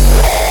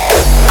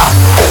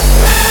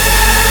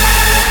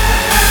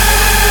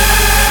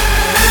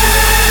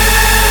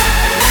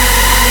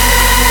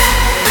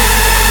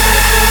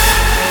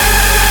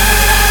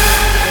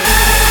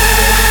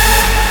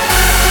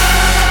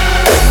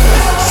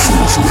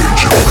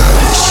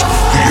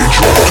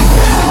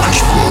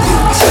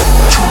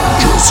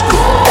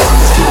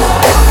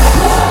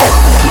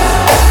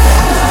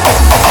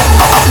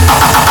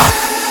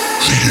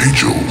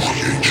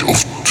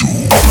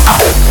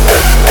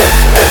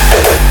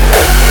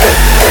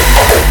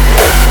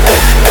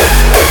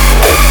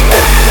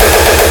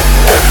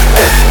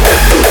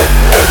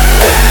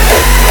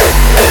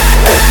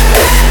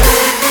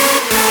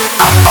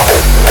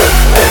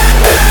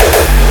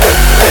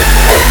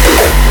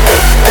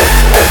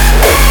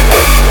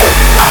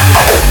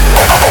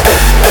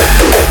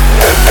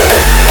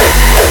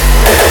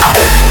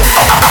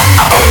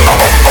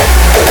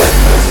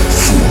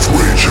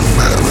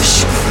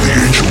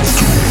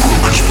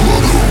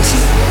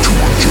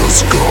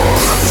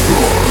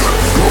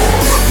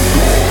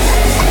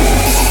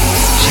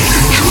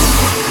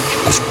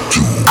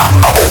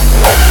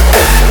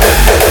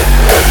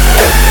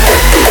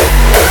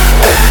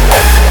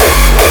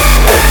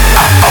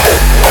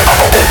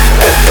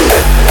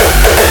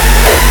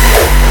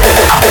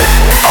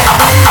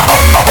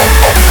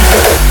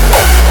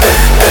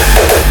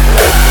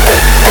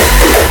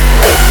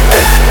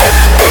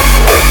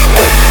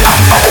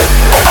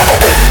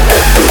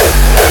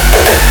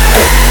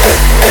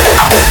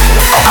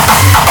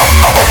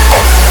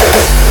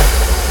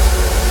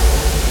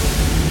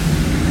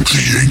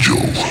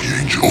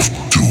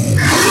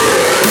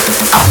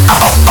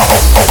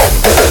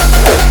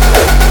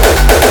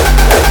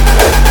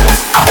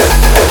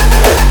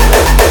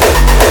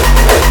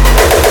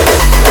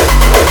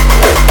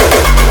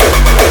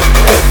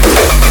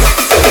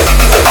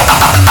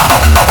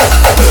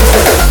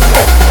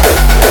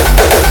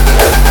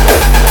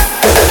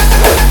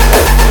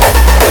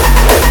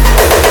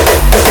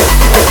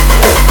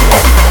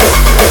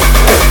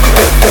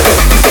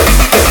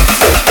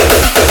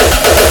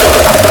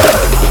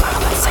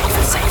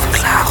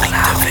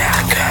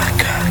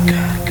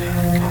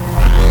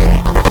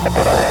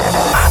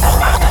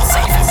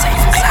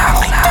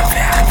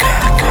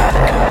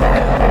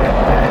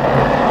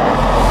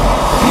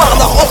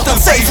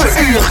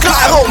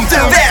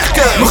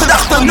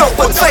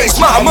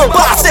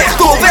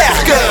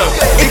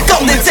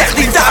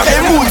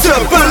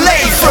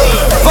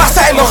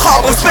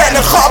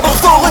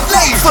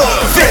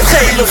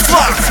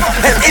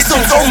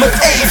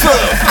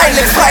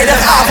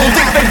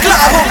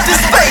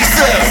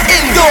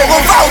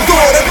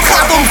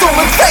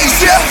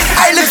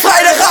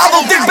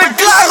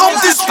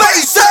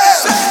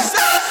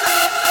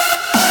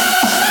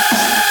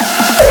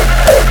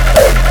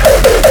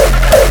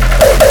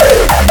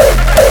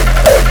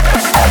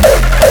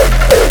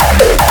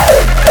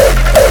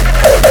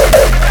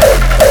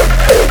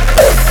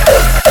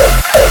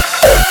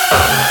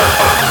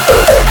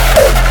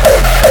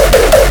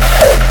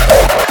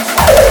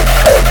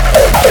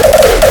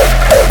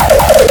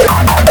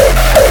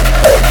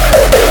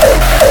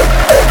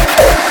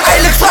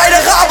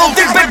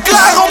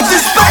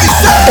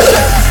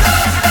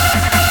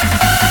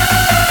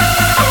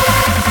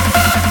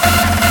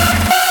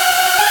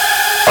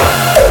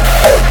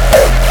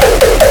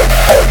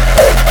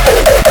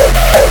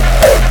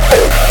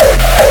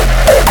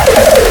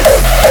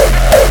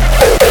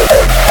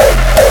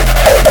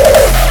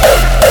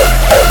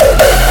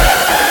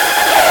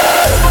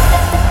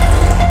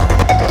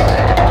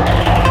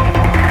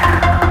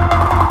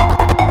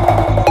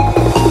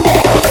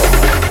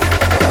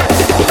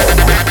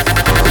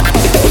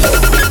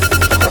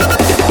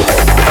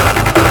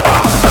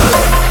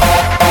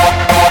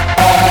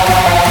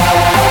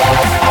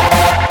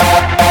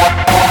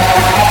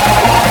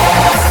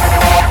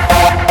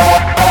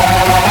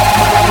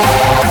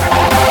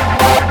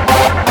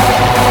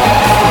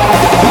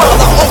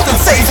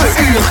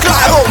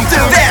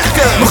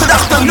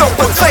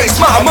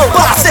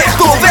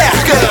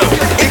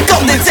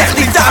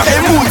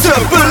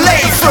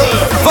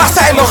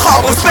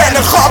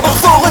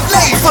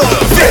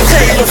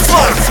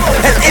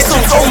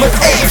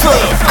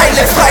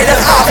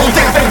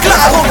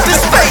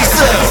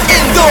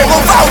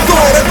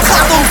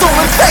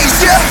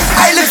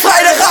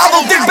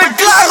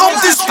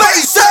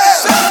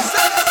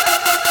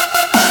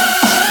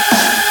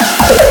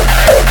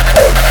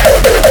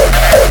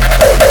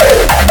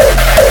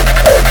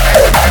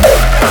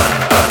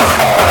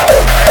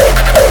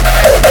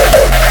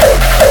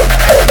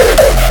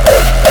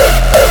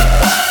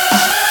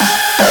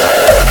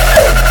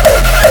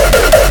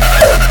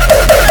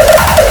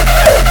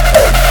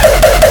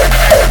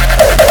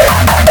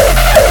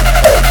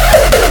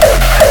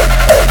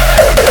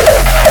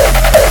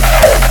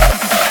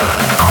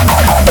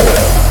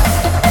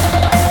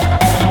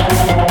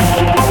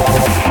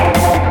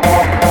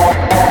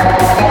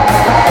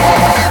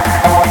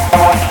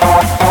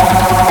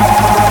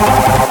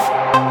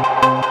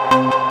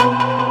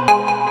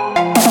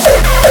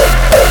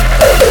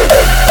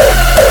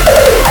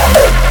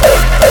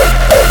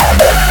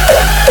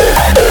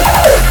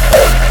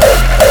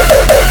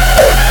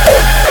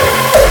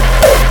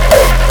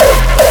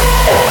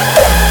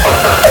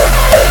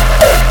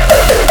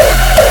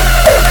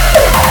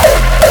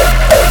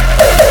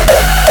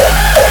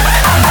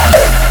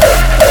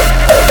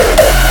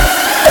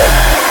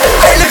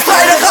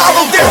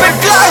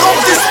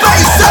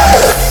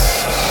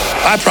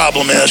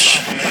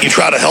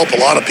 to help a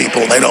lot of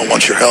people and they don't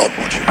want your help.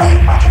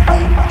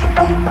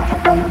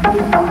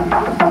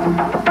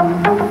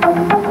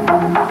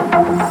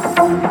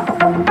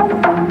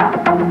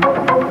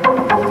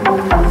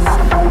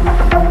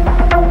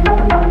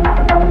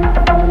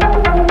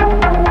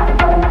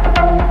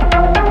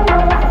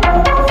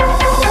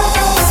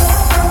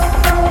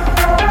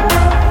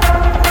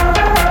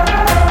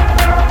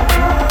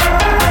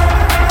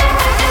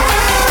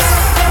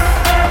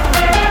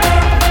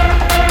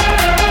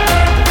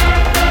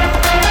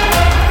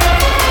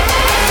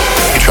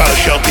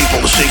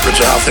 Secrets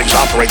of how things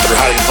operate that are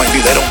hiding in plain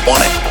view. They don't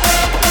want it.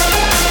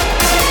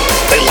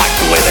 They like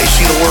the way they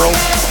see the world,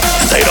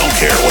 and they don't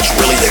care what's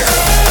really there.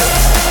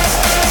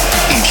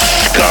 You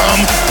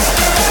scum.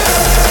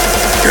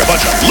 You're a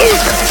bunch of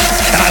losers.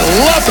 And I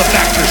love the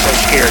fact you're so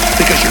scared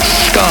because you're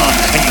scum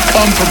and you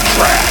come from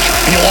trash,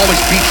 and you'll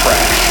always be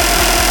trash.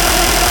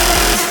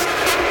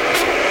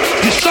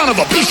 You son of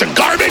a piece of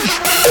garbage!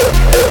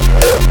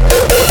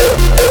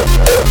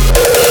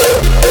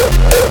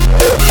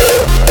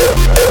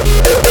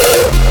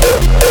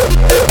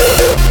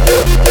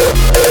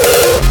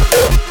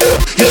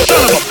 You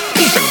son of a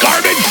piece of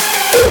garbage!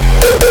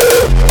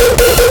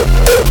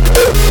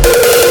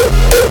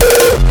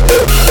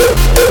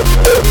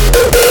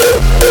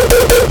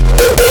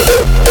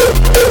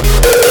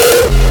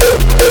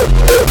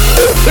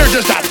 They're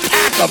just a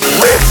pack of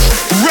rats,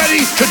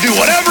 ready to do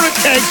whatever it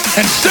takes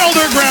and sell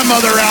their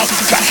grandmother out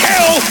to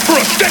hell for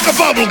a stick of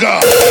bubble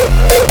gum.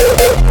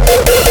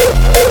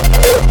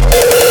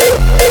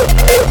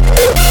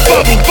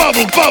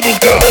 Bubble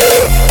gum.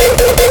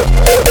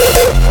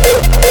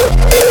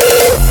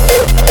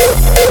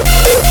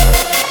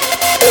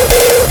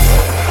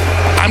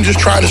 I'm just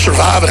trying to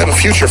survive and have a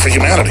future for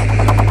humanity.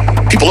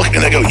 People look at me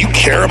and they go, you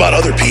care about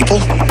other people?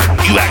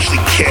 You actually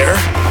care?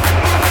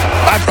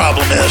 My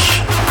problem is,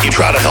 you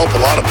try to help a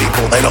lot of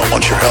people and they don't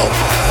want your help.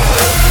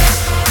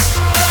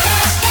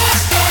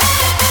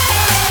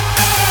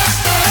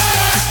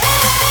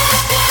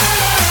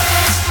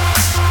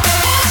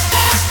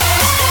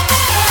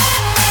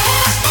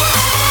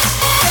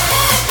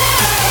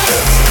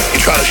 You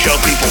try to show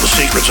people the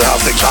secrets of how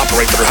things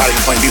operate that are hiding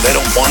in plain view. They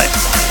don't want it.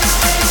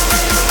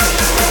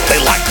 They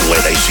like the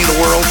way they see the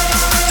world,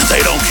 and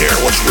they don't care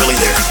what's really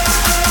there.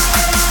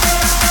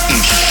 You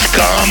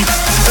scum.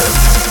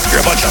 You're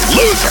a bunch of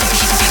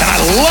losers. And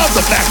I love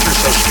the fact you're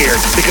so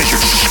scared because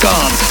you're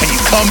scum and you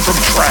come from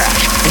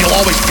trash, and you'll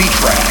always be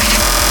trash.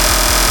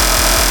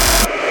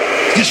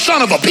 You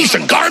son of a piece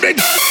of garbage!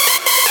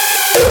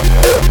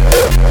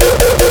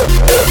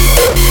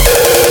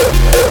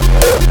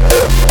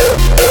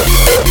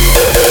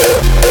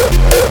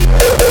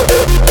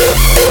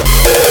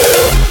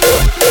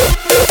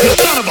 You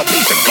son of a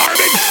piece of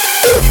garbage!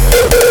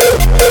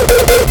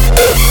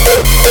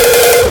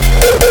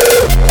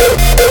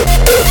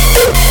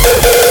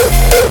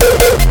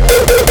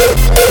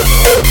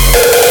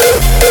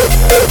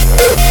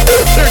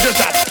 They're just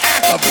a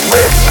pack of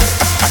rats.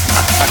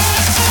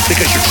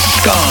 Because you're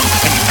scum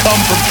and you come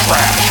from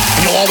trash,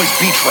 and you'll always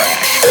be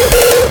trash.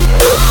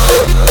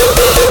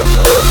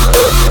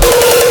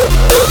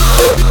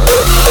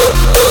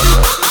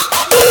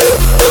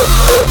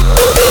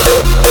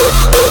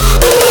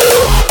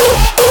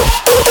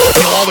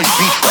 You'll always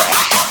be trash.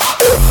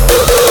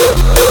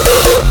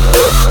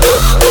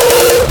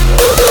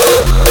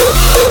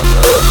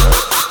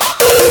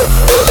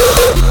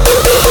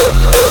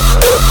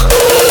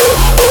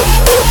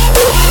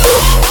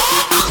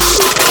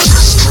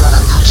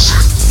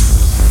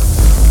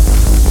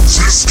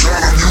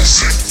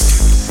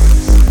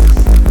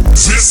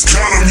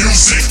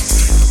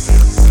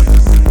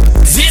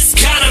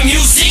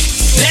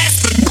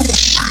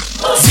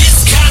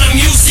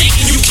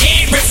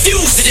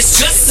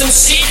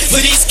 For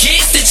these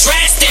kids that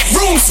trash that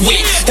rooms with,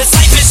 the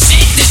type of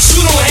shit that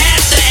you don't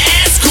have to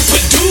ask who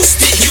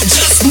produced it, you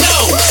just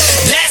know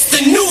that's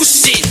the new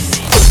shit.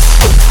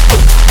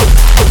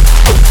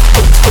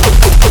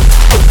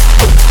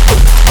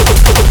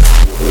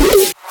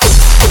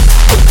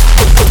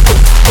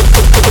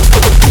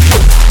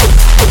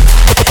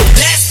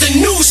 That's the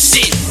new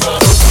shit.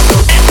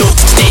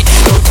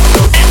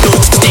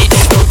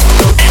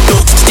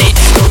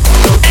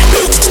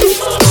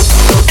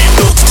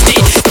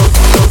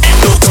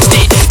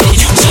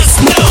 You just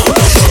know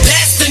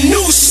that's the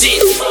new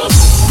shit.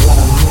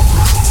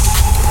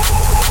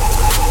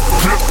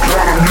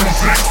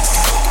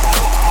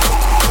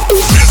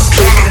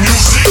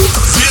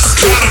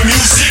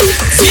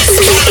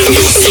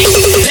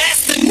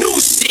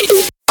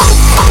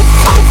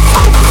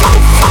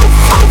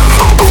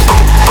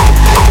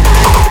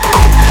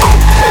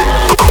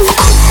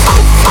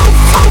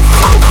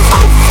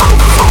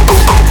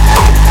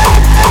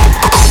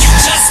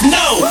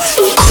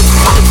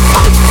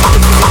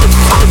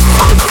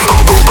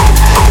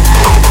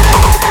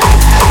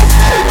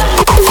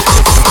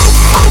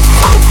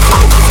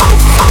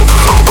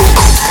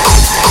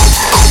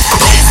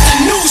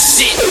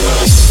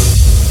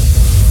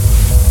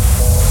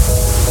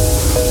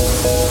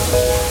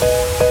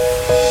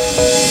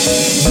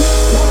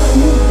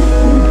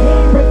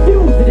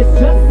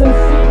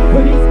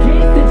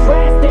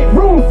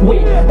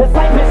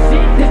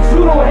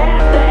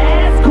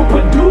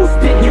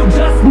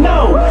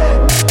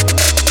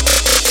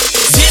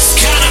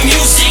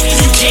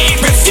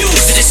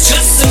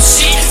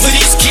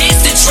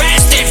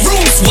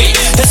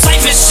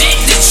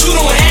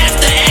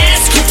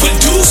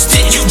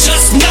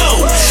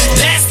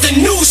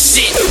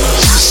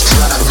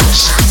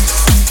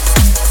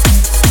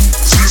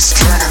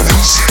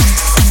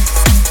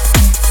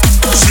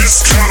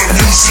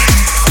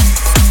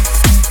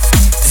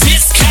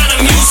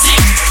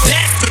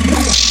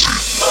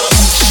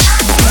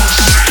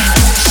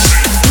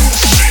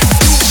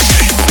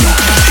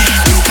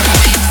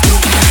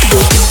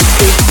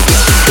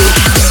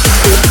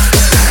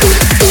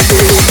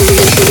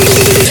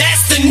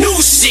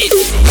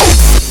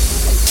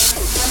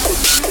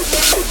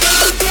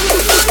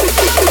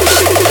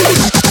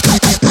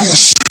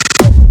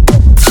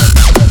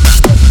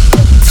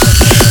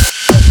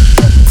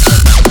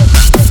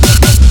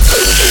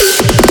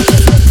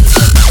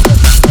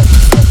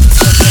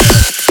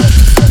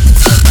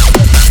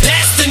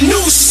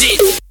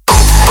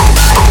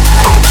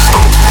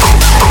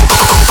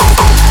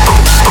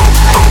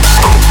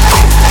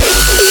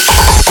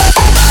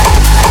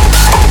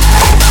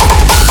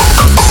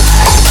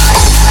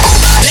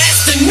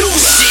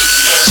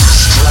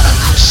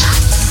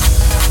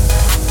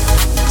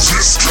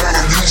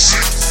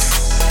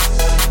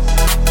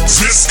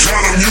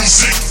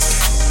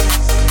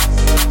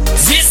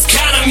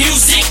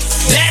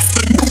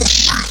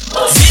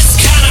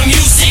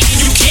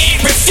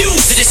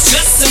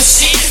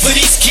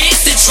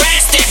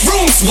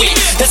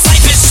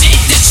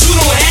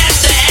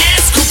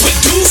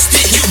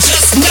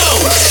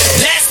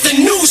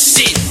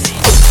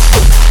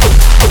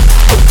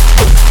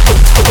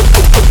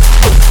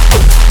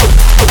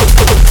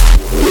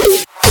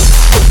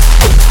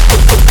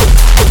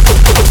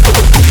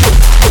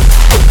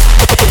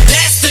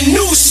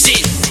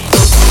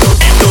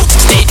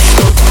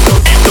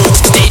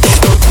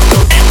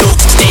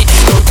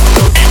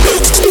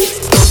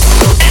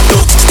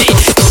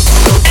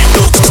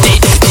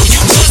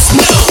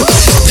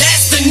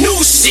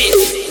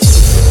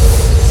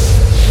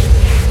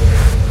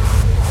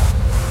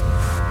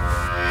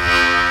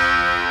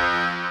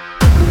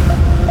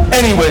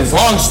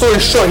 story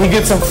short, he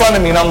gets in front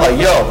of me and I'm like,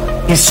 yo,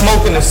 he's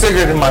smoking a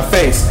cigarette in my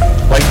face,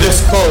 like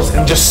this close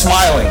and just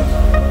smiling.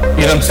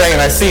 You know what I'm saying?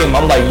 And I see him,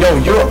 I'm like, yo,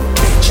 you're a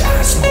bitch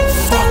ass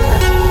motherfucker.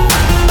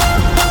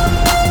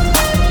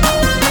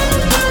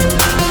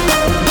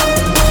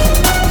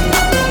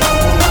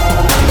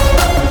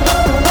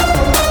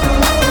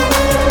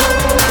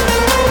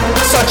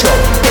 Such a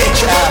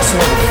bitch ass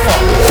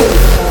motherfucker.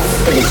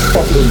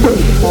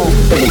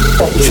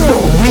 You're a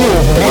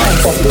real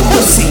life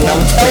pussy, and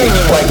I'm telling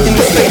you, like, in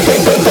the face,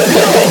 like,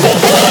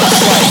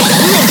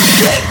 real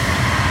shit.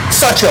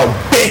 Such a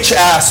bitch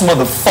ass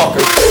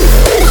motherfucker.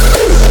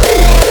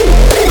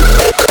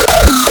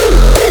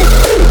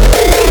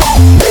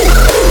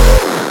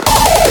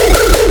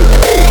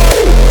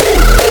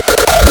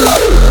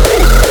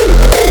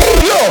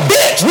 You're a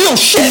bitch, real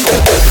shit.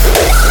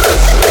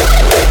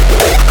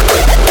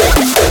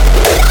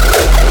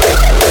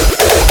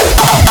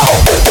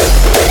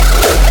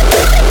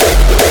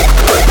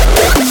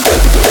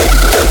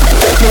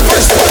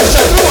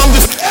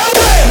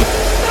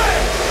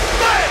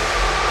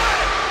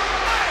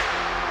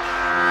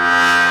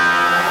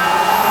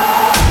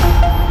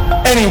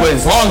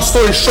 Anyways, long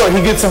story short,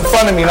 he gets in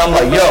front of me and I'm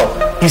like, yo,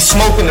 he's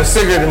smoking a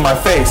cigarette in my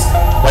face,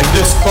 like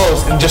this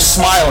close and just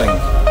smiling.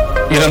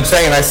 You know what I'm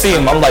saying? And I see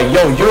him, I'm like,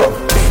 yo, you're a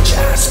bitch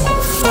ass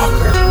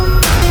motherfucker.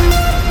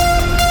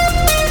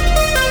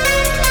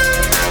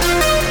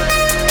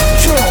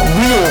 You're a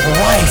real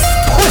life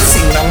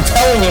pussy, and I'm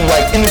telling him,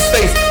 like, in his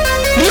face,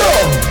 you're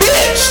a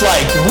bitch,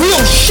 like,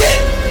 real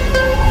shit.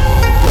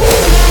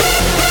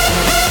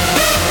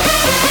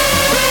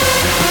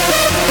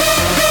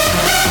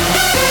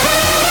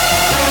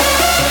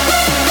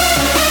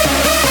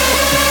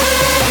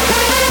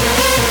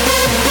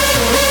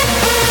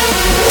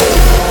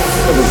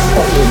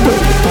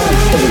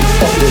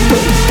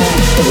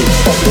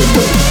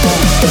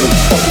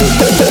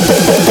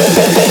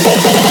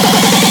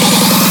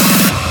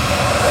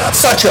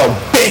 Such a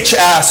bitch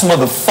ass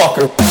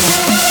motherfucker.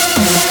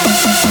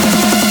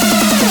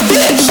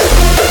 Bitch.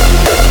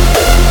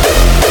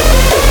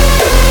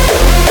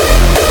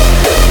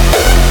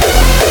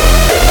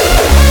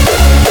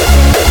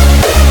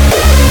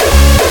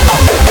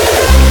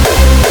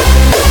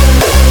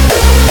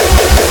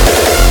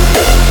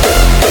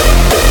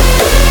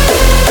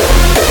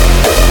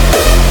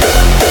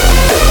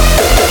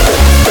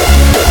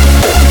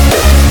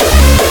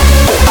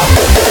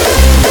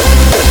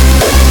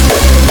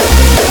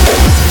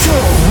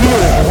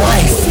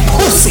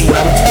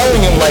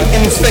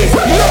 In his face,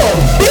 you're a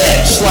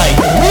bitch, like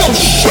real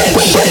shit.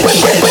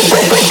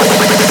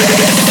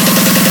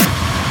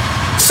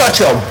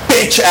 Such a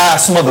bitch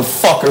ass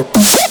motherfucker.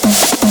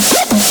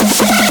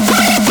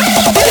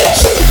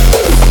 Bitch.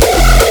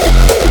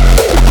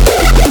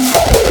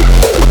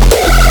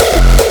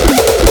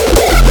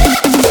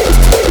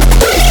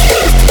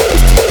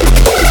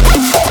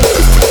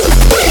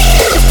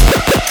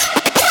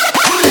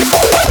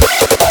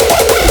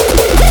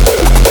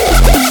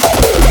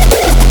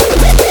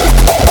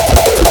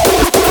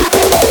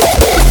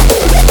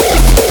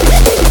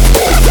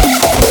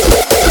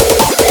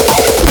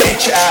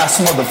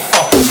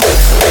 Motherfucker.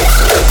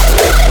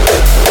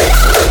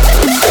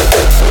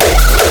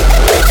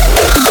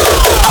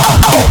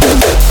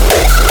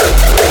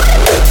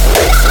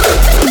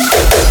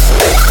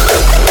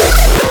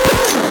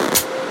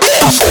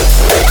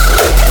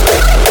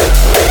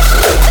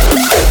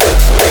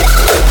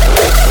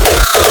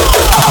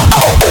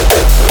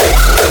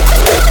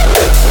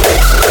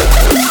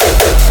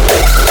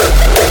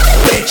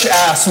 Bitch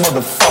ass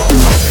motherfucker.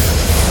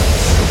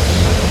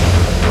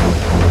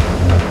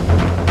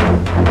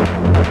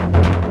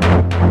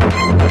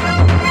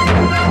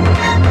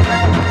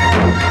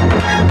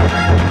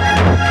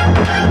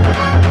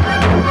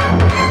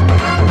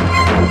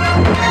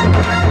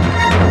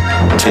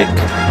 Tick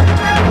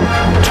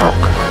tock.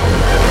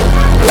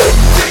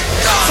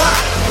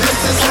 This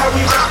is how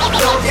we rock.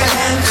 Throw your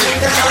hands in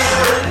the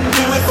air and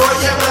do it for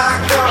your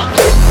black dog.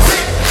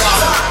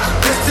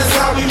 This is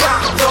how we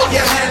rock. Throw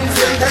your hands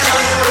in the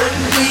air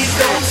and please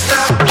don't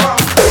stop.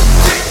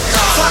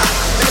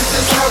 This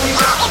is how we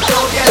rock.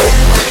 Throw your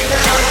hands in the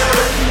air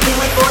and do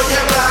it for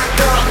your black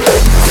dog.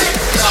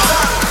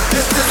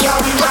 This is how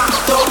we rock.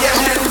 Throw your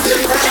hands in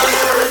the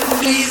air and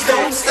please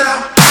don't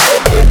stop.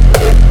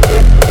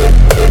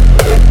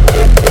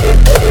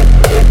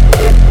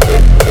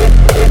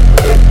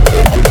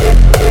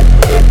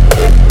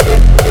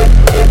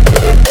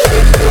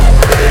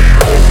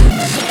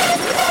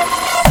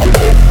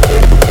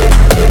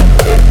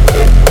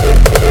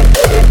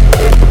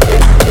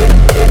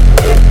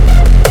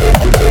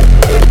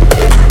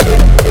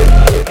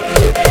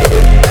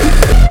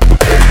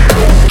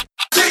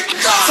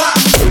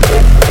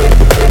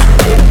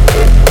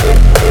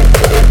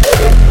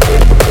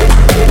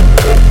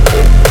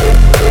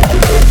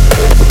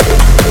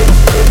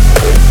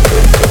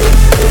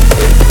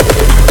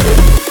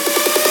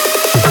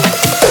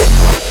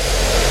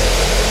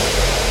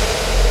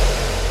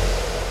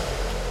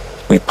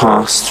 We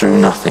pass through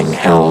nothing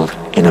held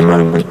in a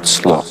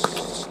moment's lock.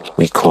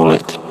 We call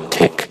it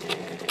tick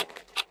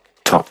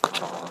tick-tock.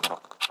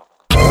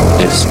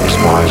 This is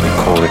why we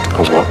call it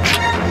a watch,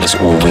 as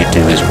all we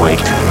do is wait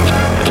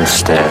and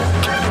stare.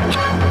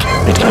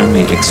 It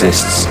only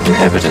exists in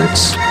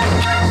evidence.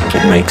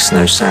 It makes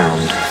no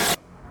sound.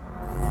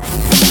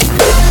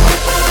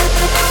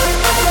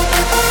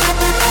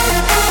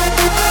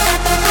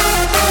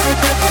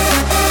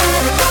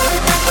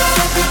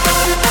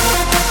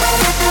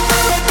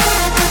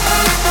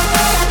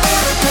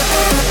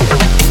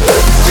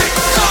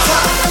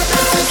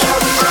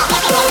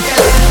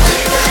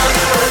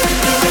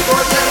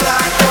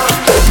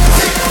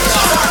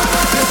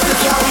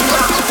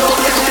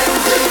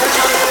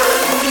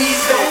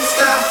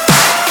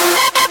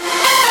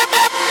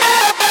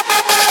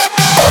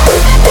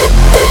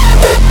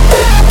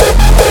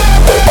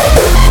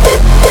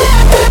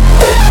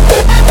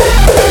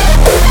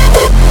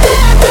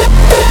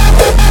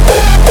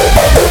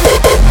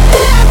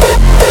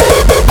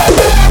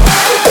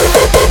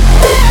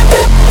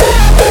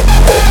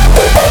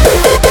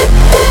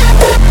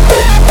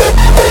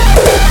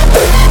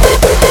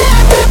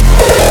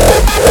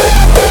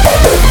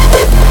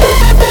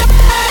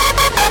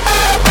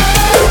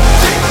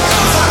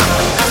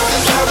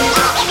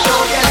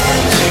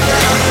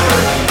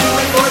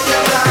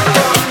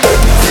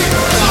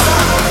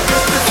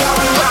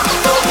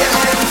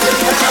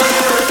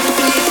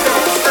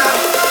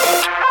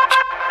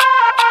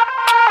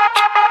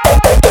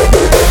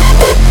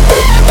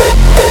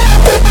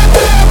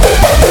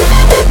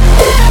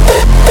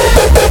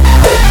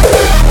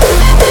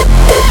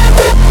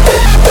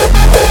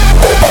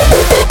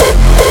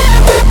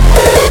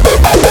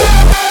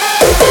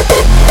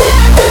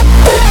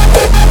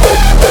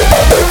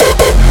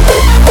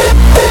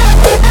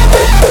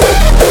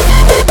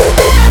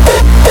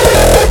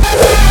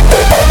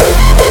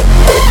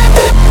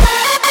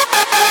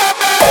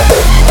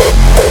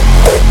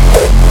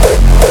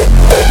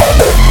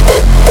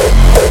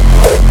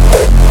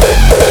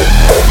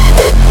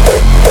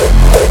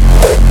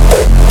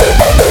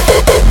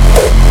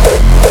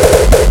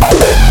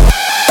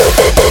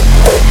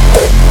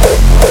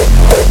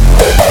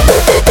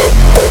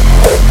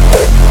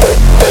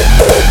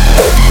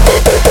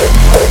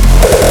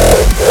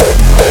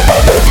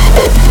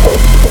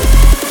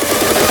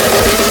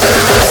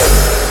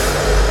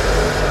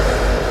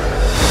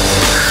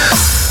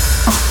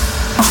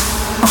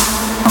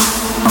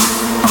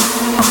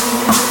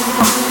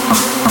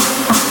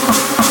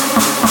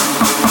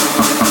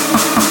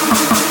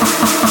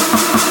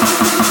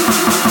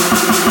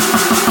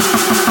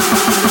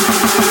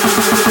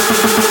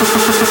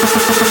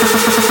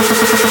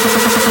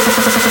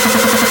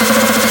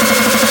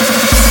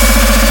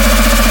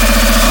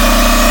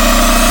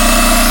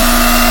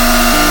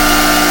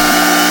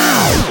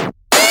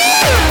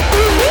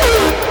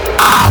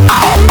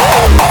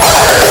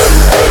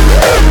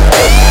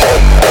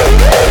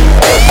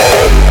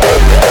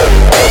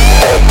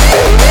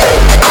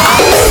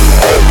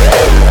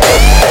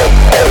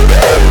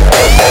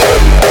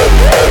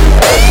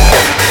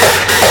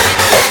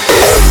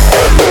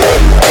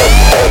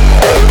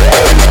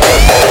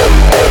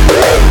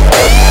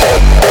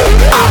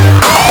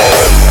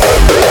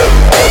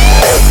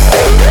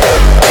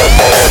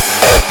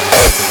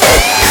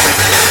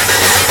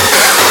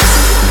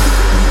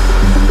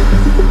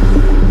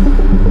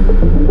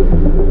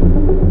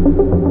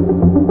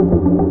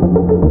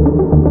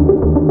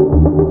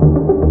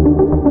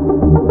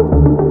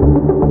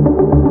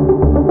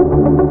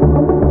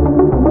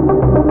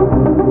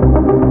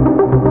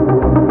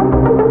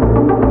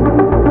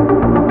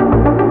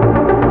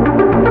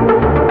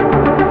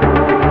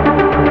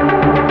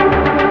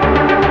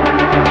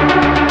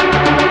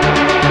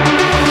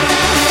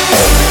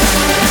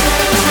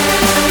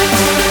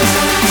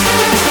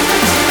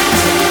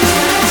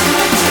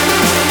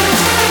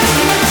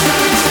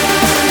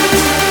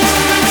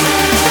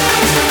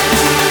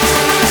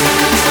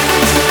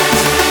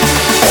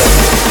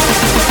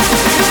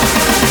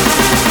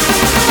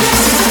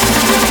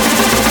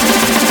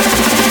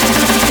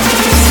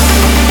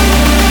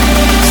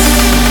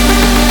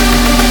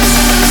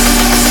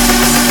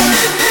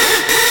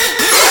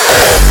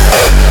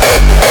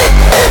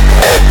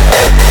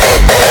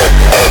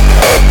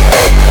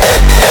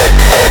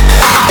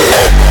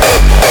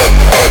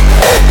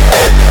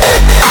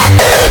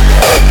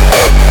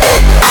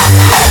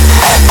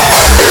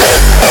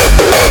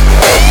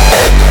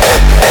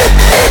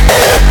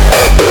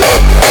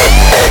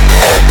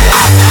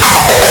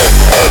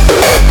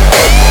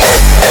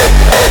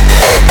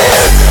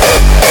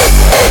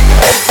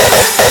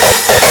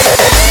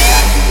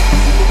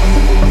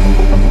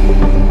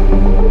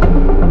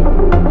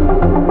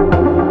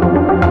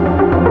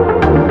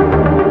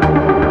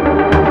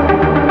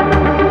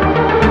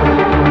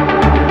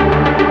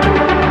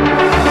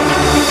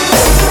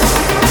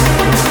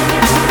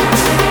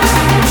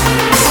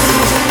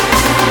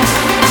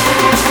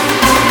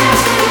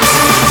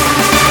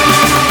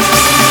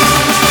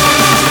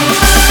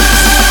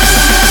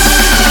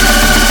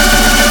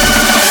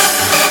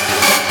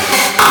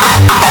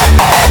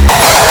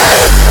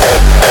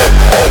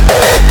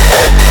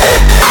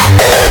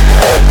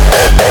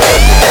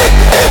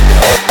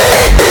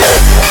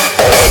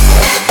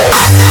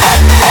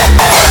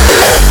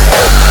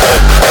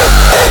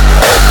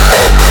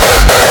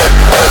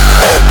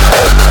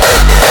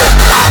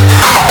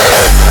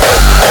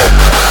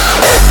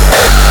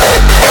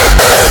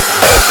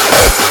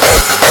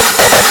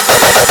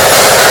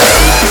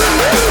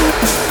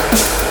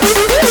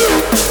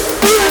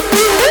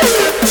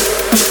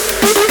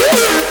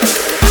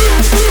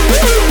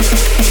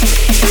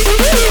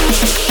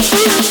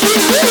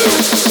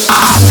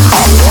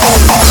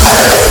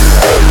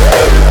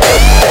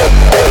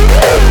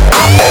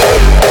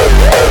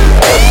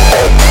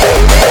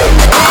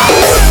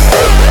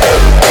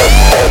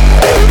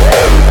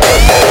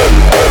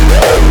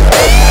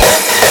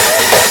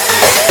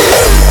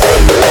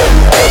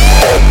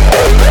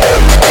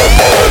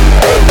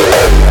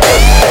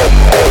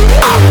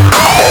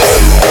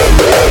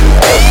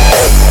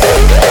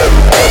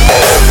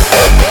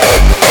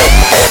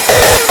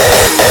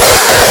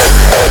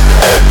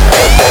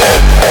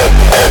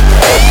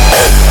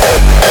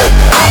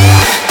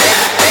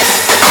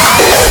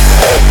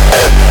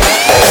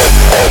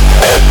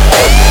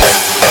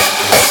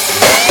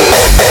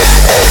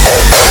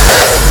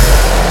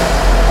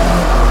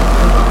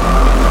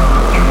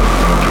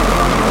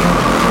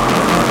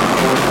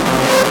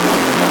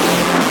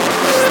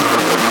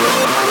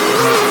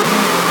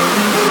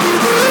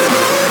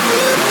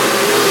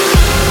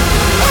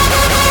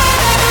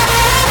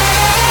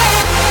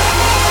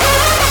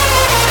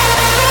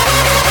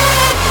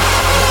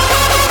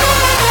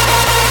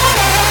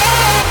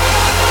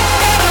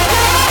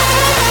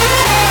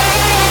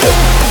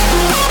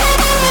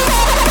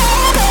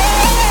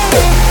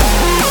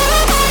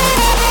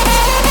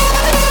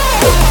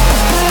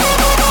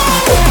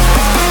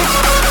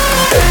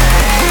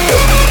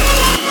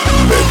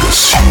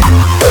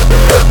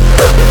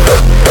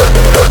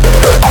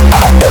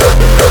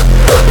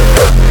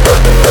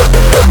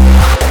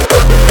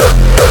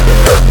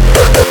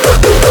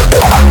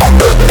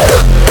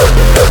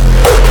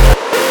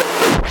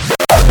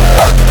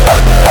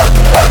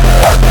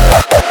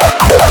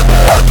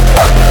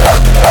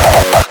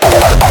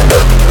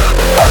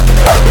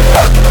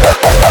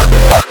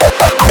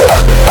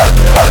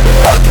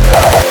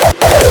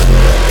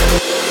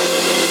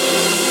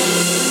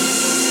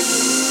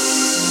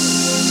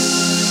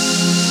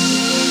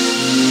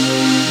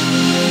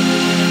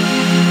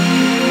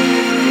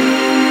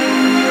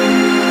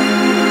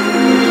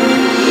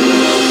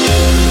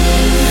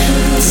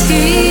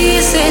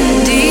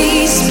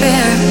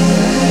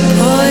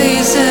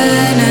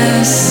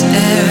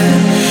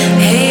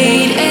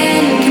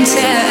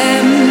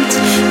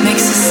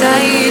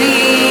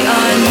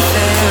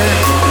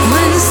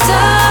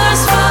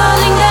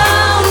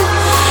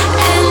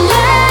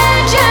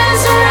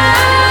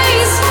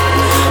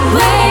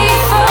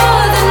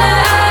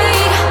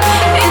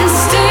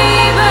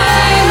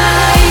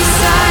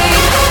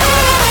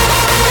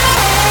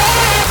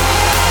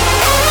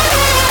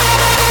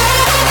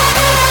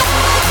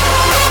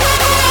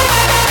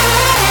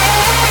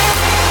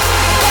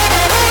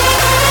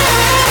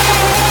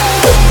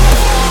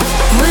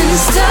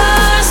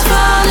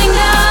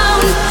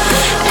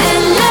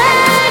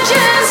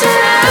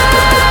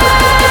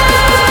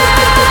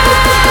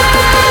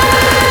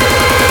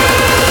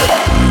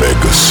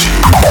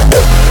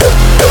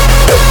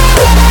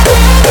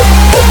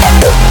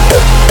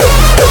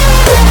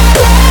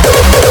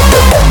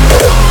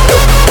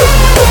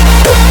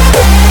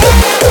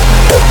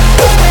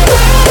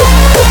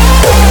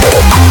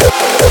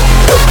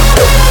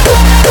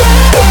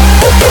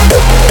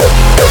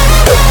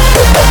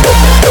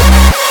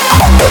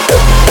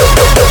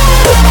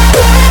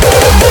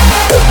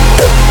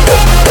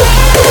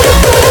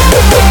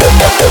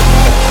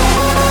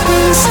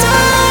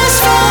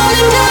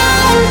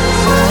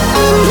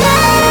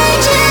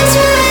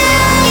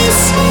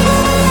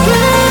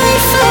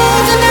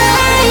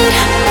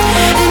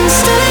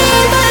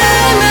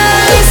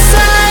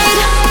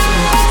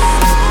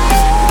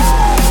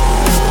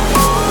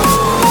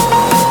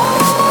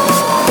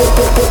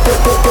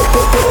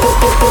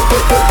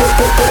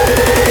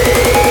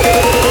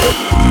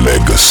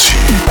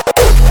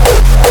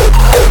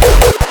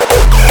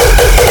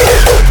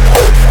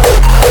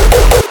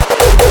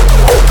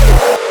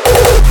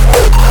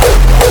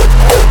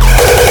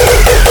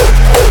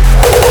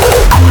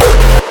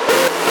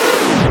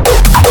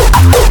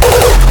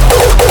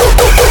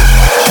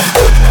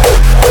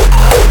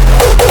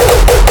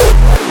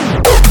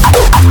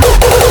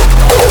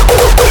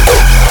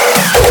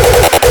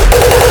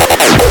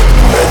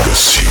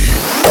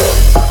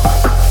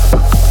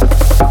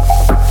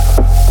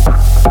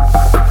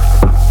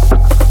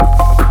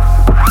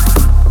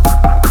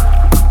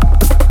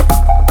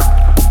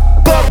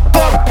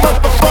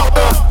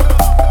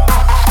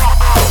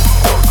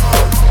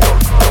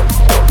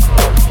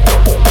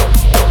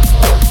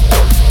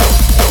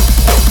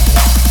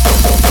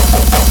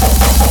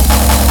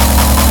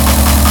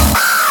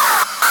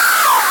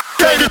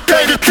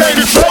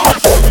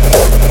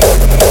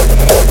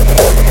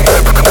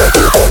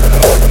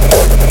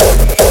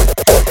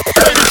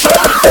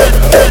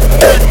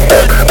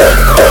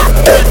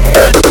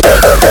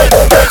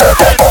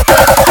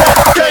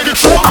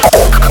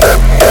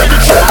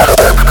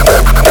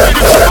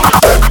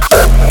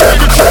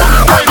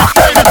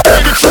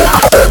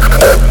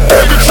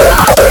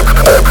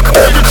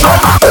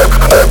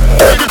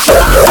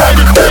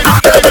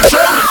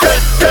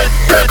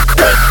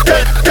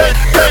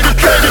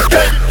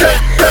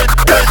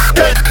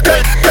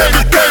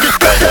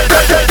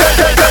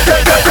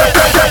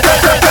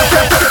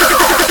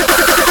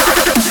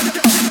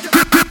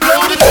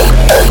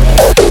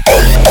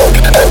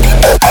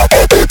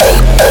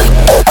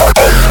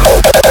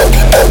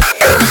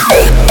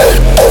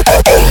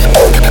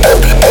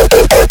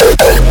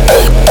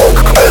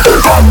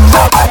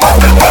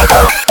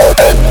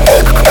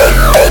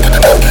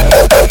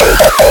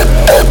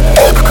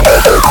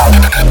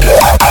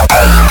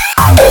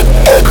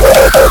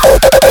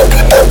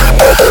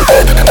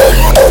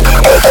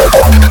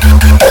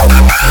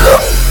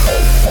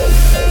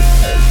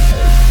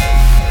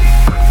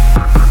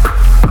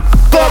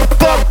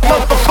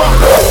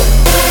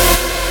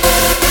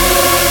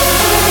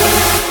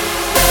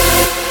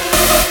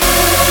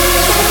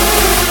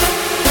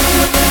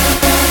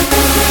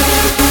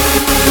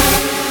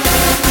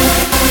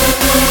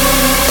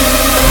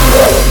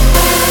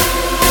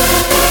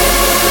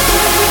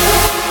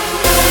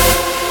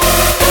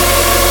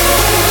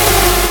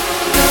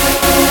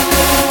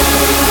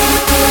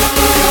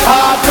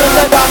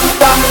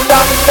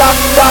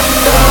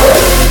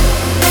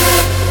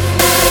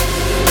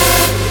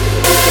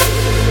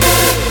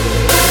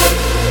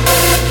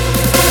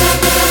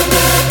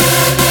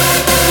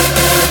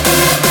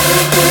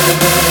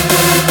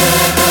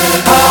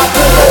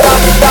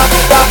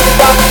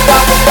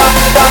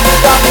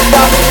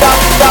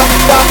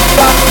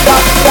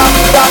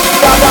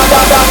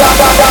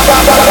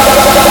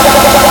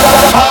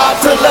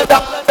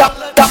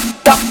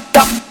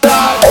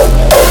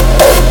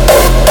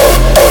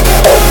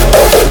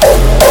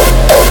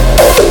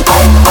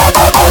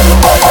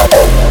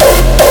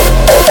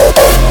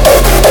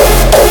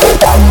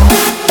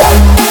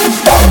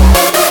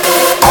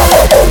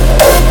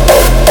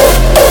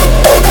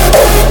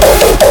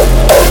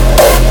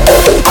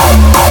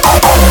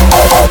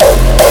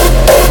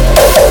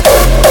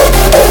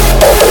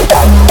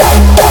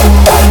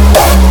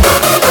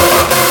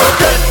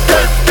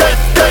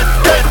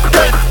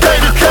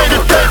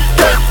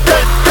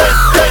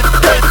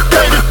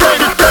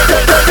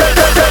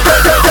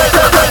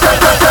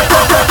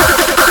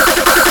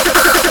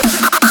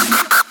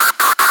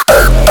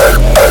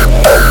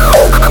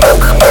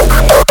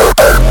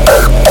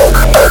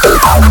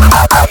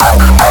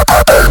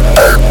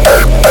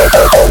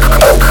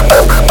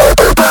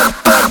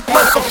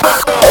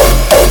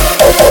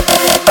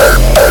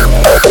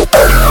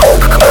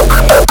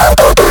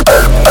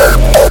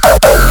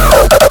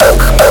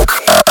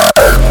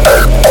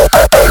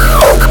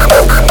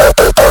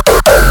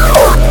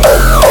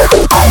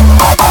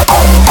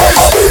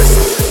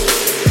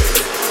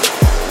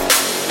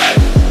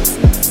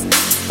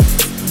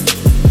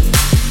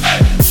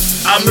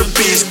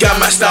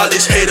 style,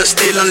 these haters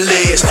still on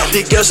lace.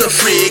 The girls are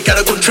free,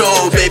 gotta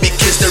control, baby,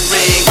 kiss the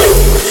ring.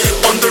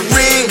 On the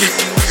ring,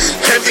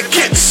 heavy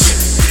kicks,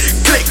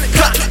 click,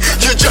 clack,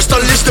 you just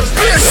don't list the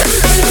bliss.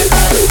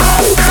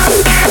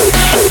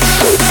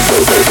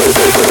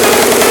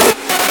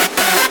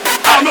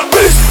 I'm a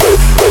beast.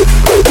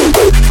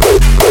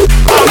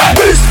 I'm a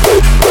beast.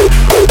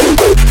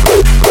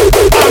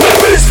 I'm a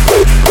beast.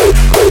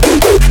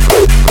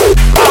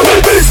 I'm a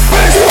beast,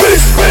 beast,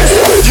 beast, beast.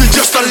 You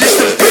just don't list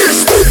the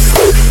beast.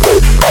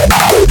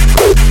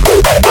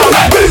 I'm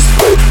a beast.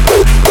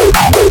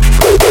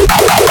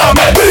 I'm a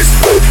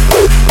beast.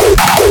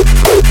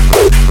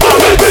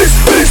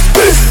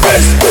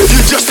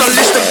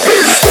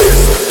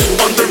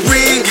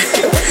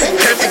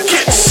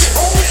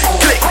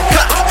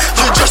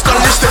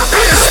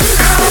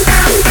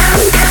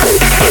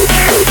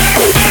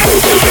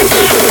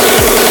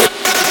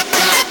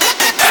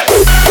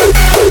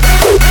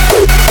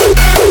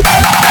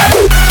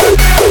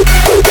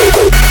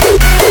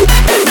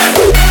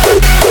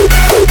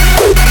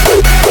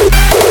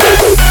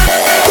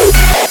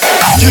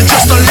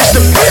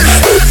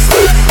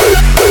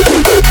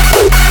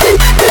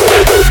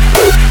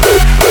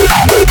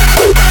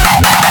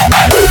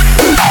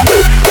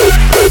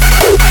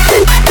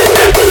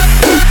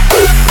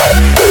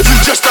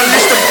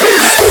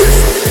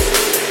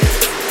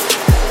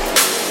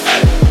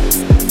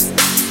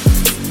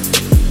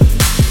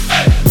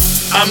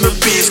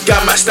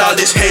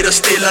 these haters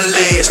still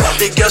unlaced.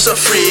 The girls are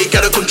free,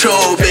 got a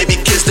control, baby,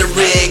 kiss the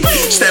ring.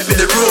 Step in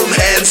the room,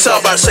 hands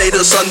up,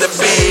 Arsados on the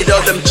beat.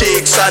 All them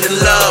chicks are in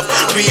love,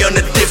 we on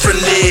a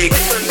different league.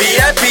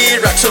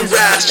 VIP, rocks and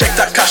rats, check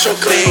that cash so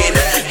clean.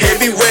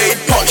 Heavyweight,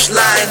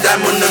 punchline,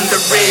 diamond on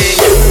the ring.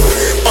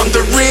 On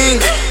the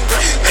ring,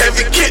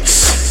 heavy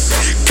kicks.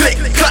 Click,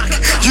 clack,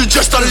 you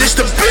just unleash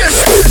the beast.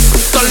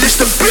 Unleash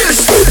the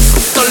beast.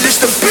 Unleash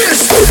the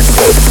beast.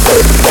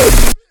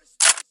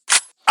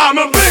 I'm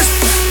a beast.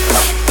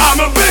 I'm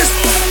a beast.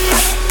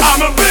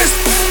 I'm a beast.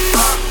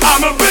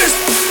 I'm a beast.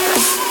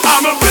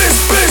 I'm a beast.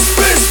 Beast,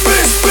 beast,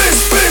 beast,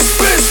 beast, beast,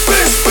 beast,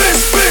 beast,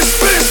 beast,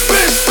 beast, beast,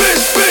 beast,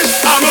 beast, beast.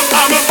 I'm a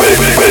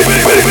beast.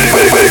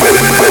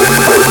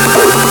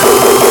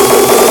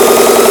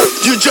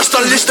 You just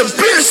unleash the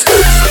beast.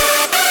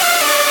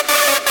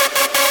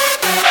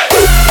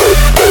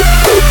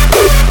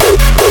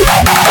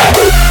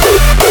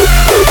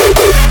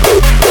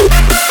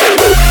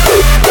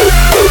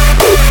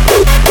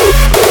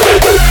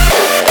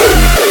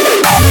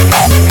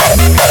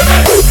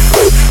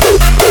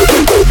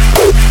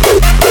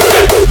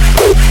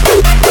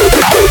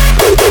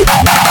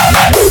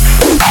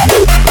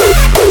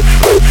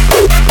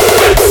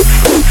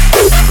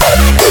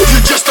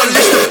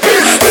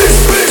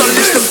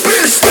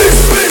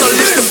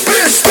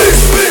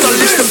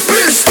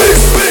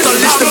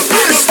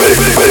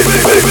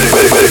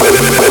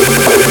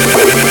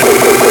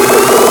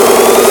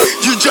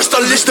 You just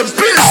unleash the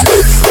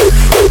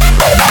beast.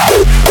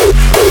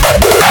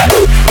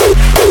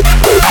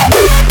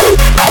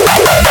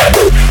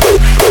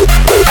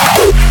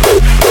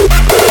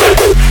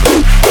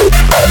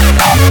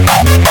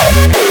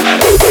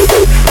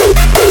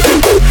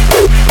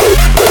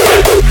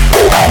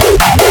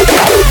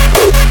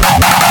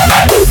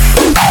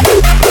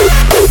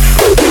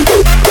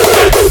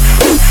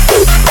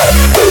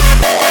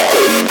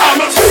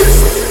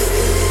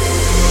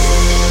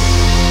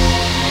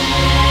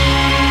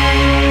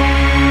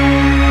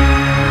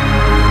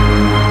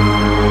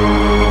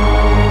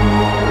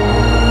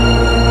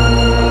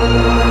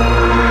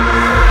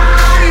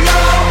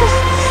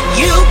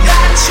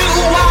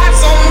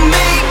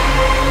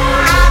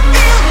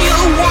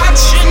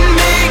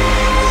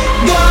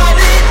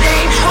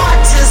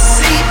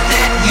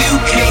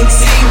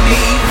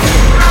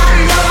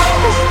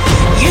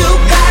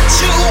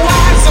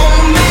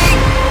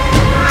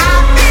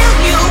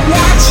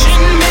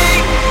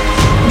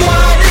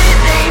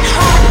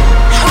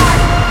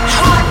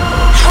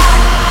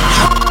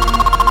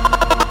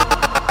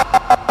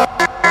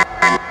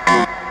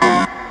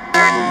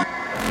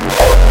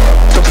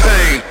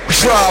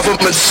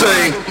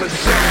 Insane.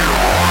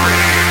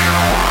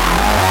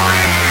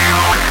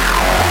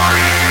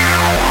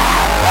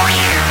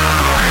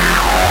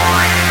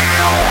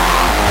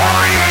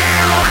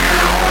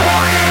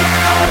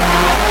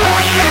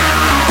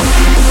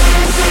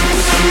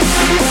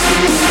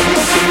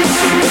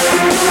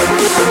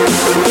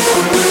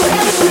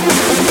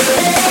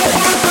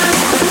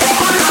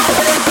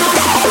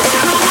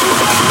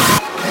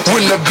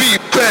 When the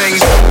beat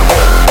bangs.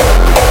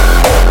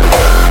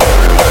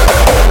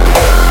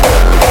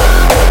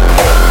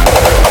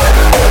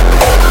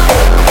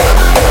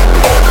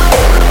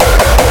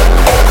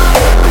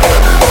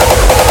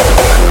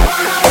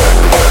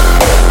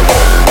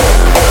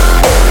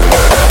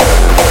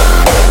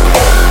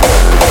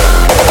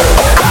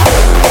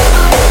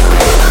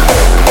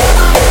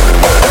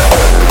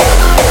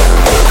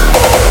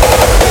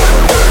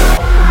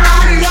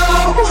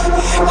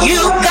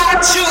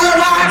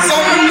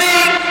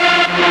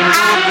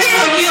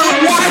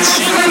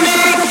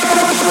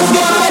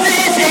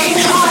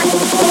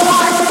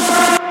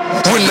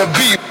 When the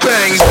beat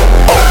bangs.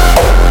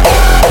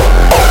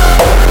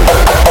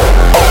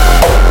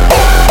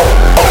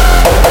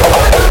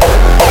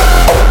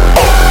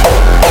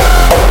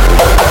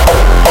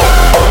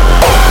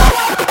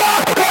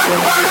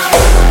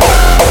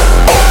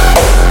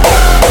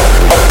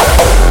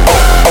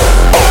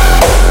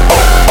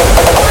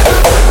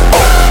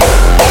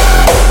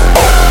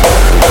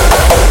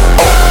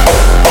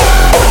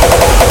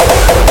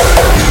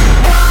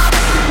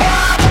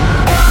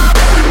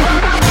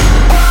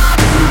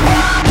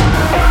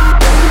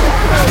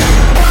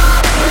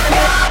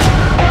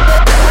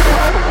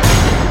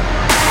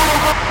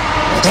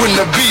 When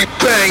the beat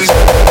bangs.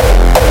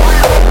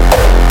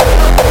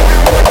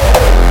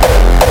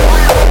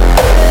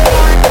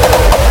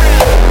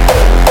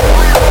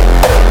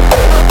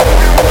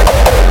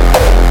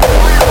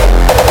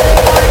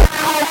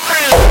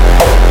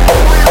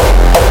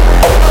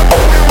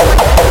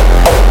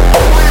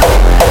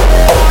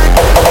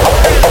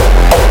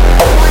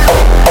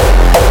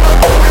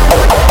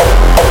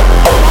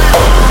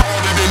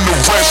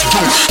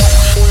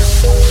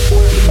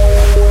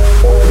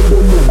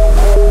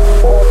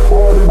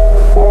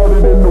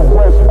 Harder than the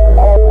West.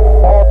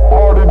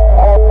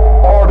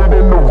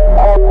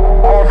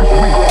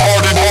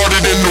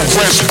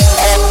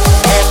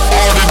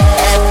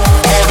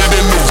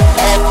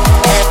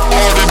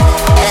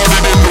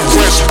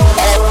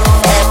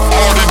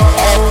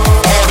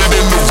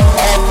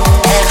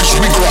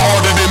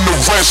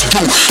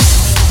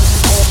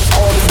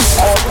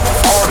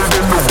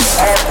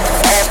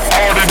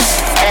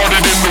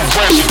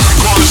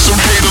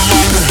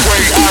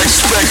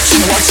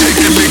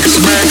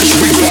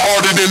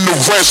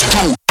 rest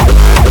too.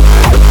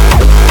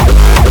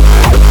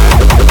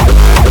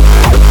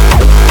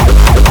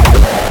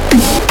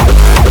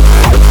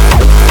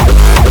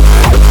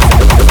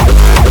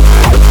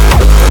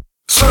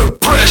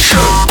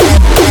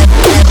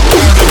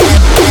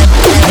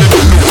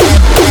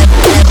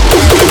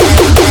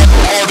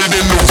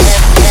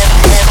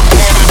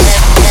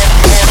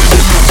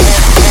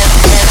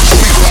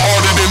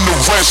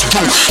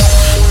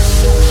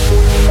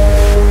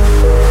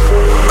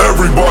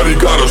 Everybody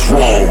got us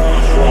wrong.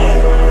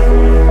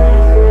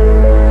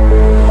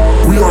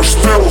 We are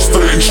still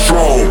staying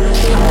strong.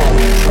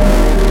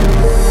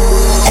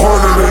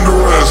 Harder than the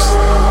rest.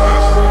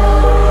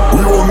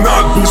 We will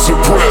not be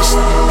suppressed.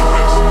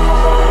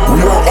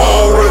 We are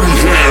already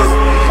here.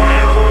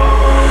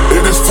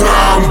 It is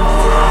time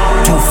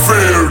to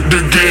fear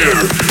the gear.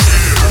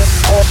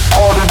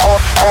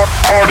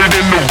 Harder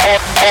than the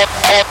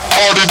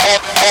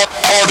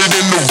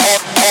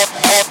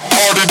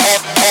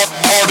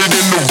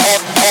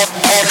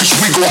cause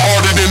we go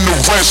harder than the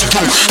rest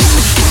too.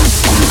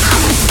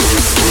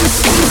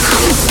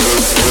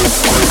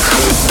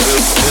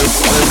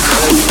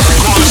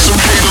 Gonna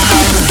some hate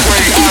along the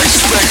way, I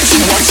expect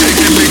you. I take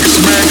it niggas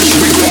mad cause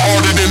we go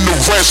harder than the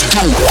rest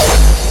too.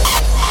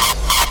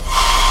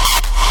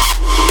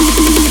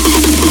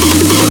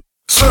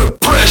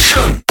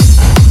 Suppression.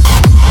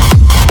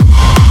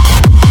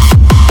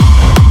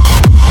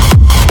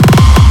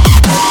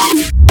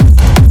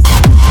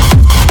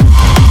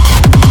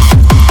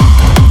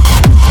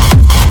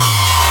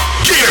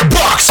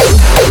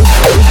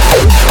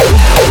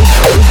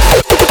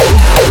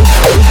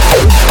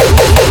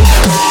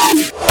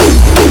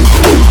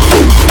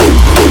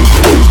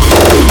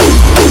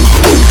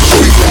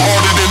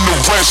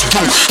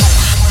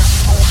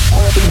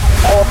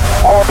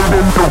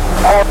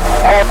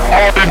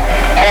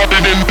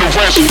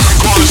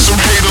 Gonna some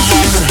hate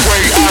along the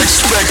way, I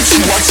expect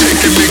you. I take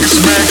it niggas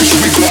mad cause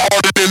we go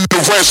harder than the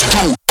rest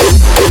too.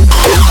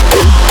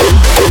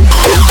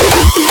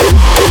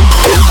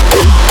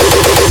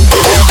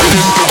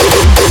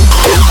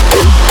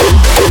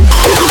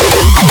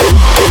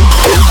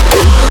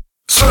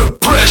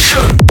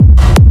 Suppression.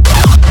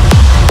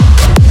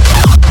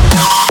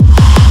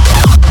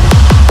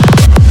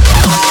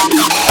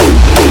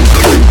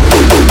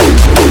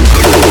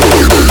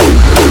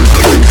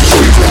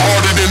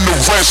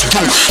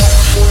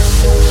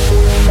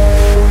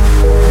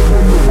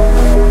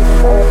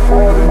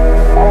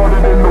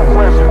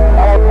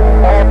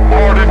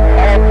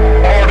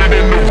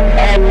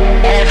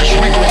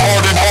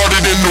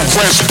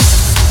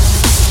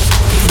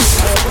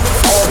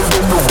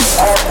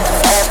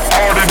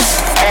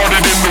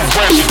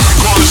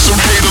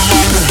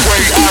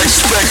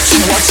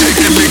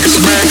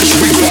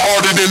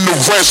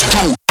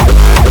 Too.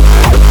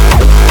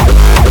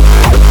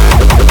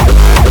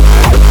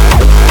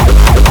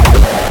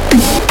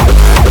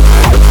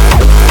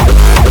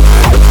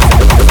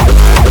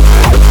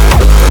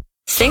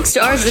 Thanks to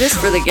Arzdis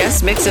for the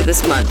guest mix of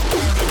this month.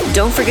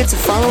 Don't forget to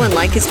follow and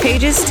like his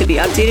pages to be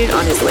updated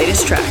on his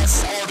latest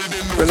tracks.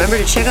 Remember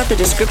to check out the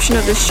description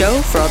of this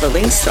show for all the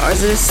links to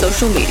Arzdis'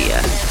 social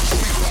media.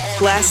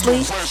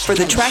 Lastly, for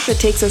the track that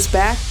takes us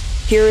back,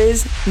 here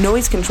is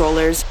Noise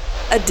Controllers'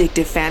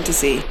 Addictive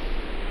Fantasy.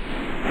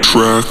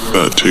 Track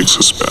that takes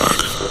us back.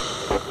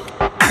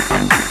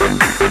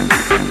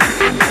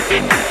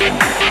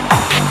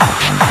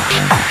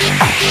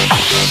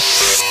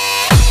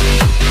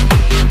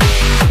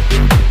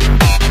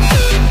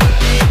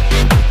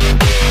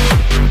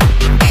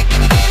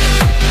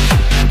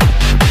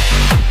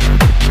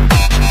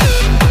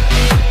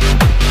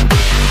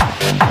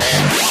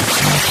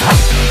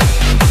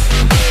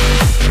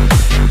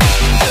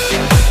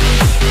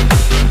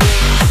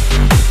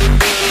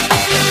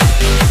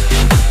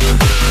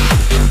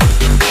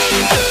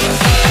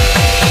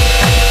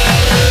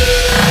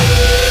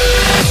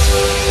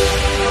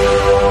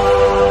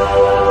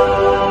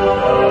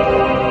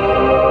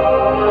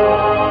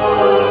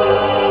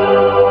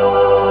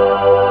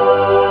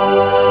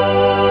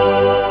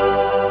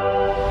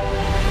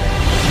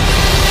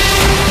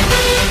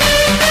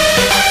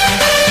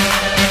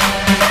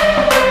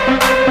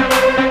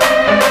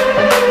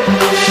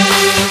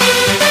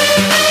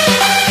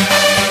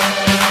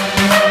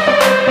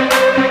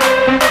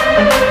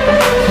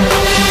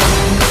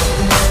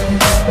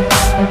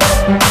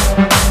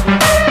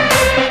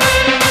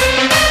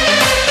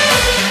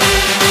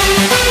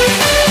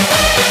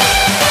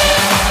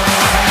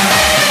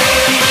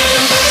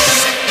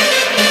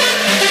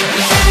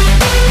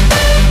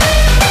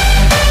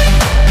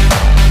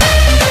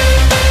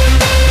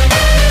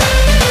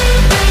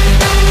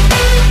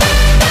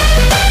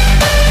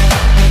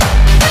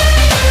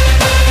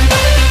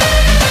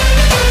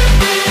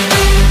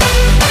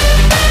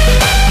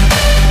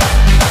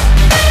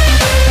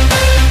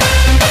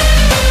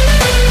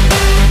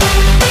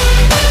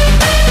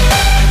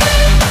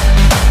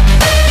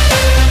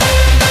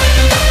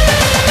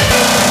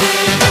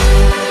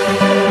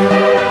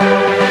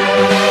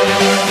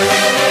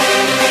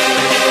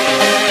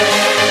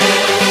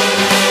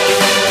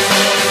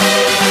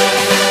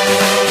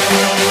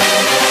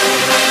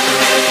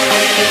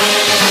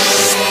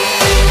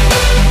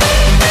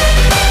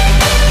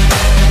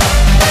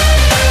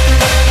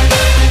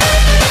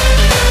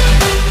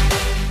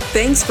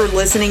 Thanks for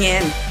listening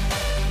in.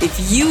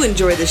 If you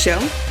enjoy the show,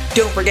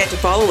 don't forget to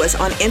follow us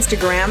on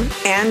Instagram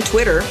and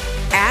Twitter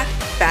at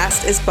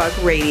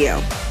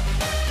FastAsFuckRadio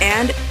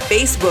and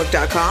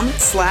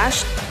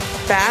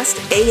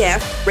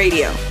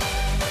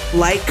Facebook.com/FastAFRadio.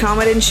 Like,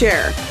 comment, and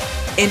share.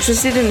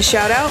 Interested in a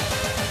shout out?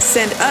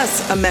 Send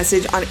us a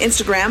message on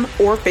Instagram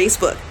or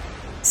Facebook.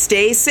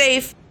 Stay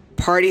safe,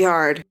 party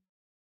hard.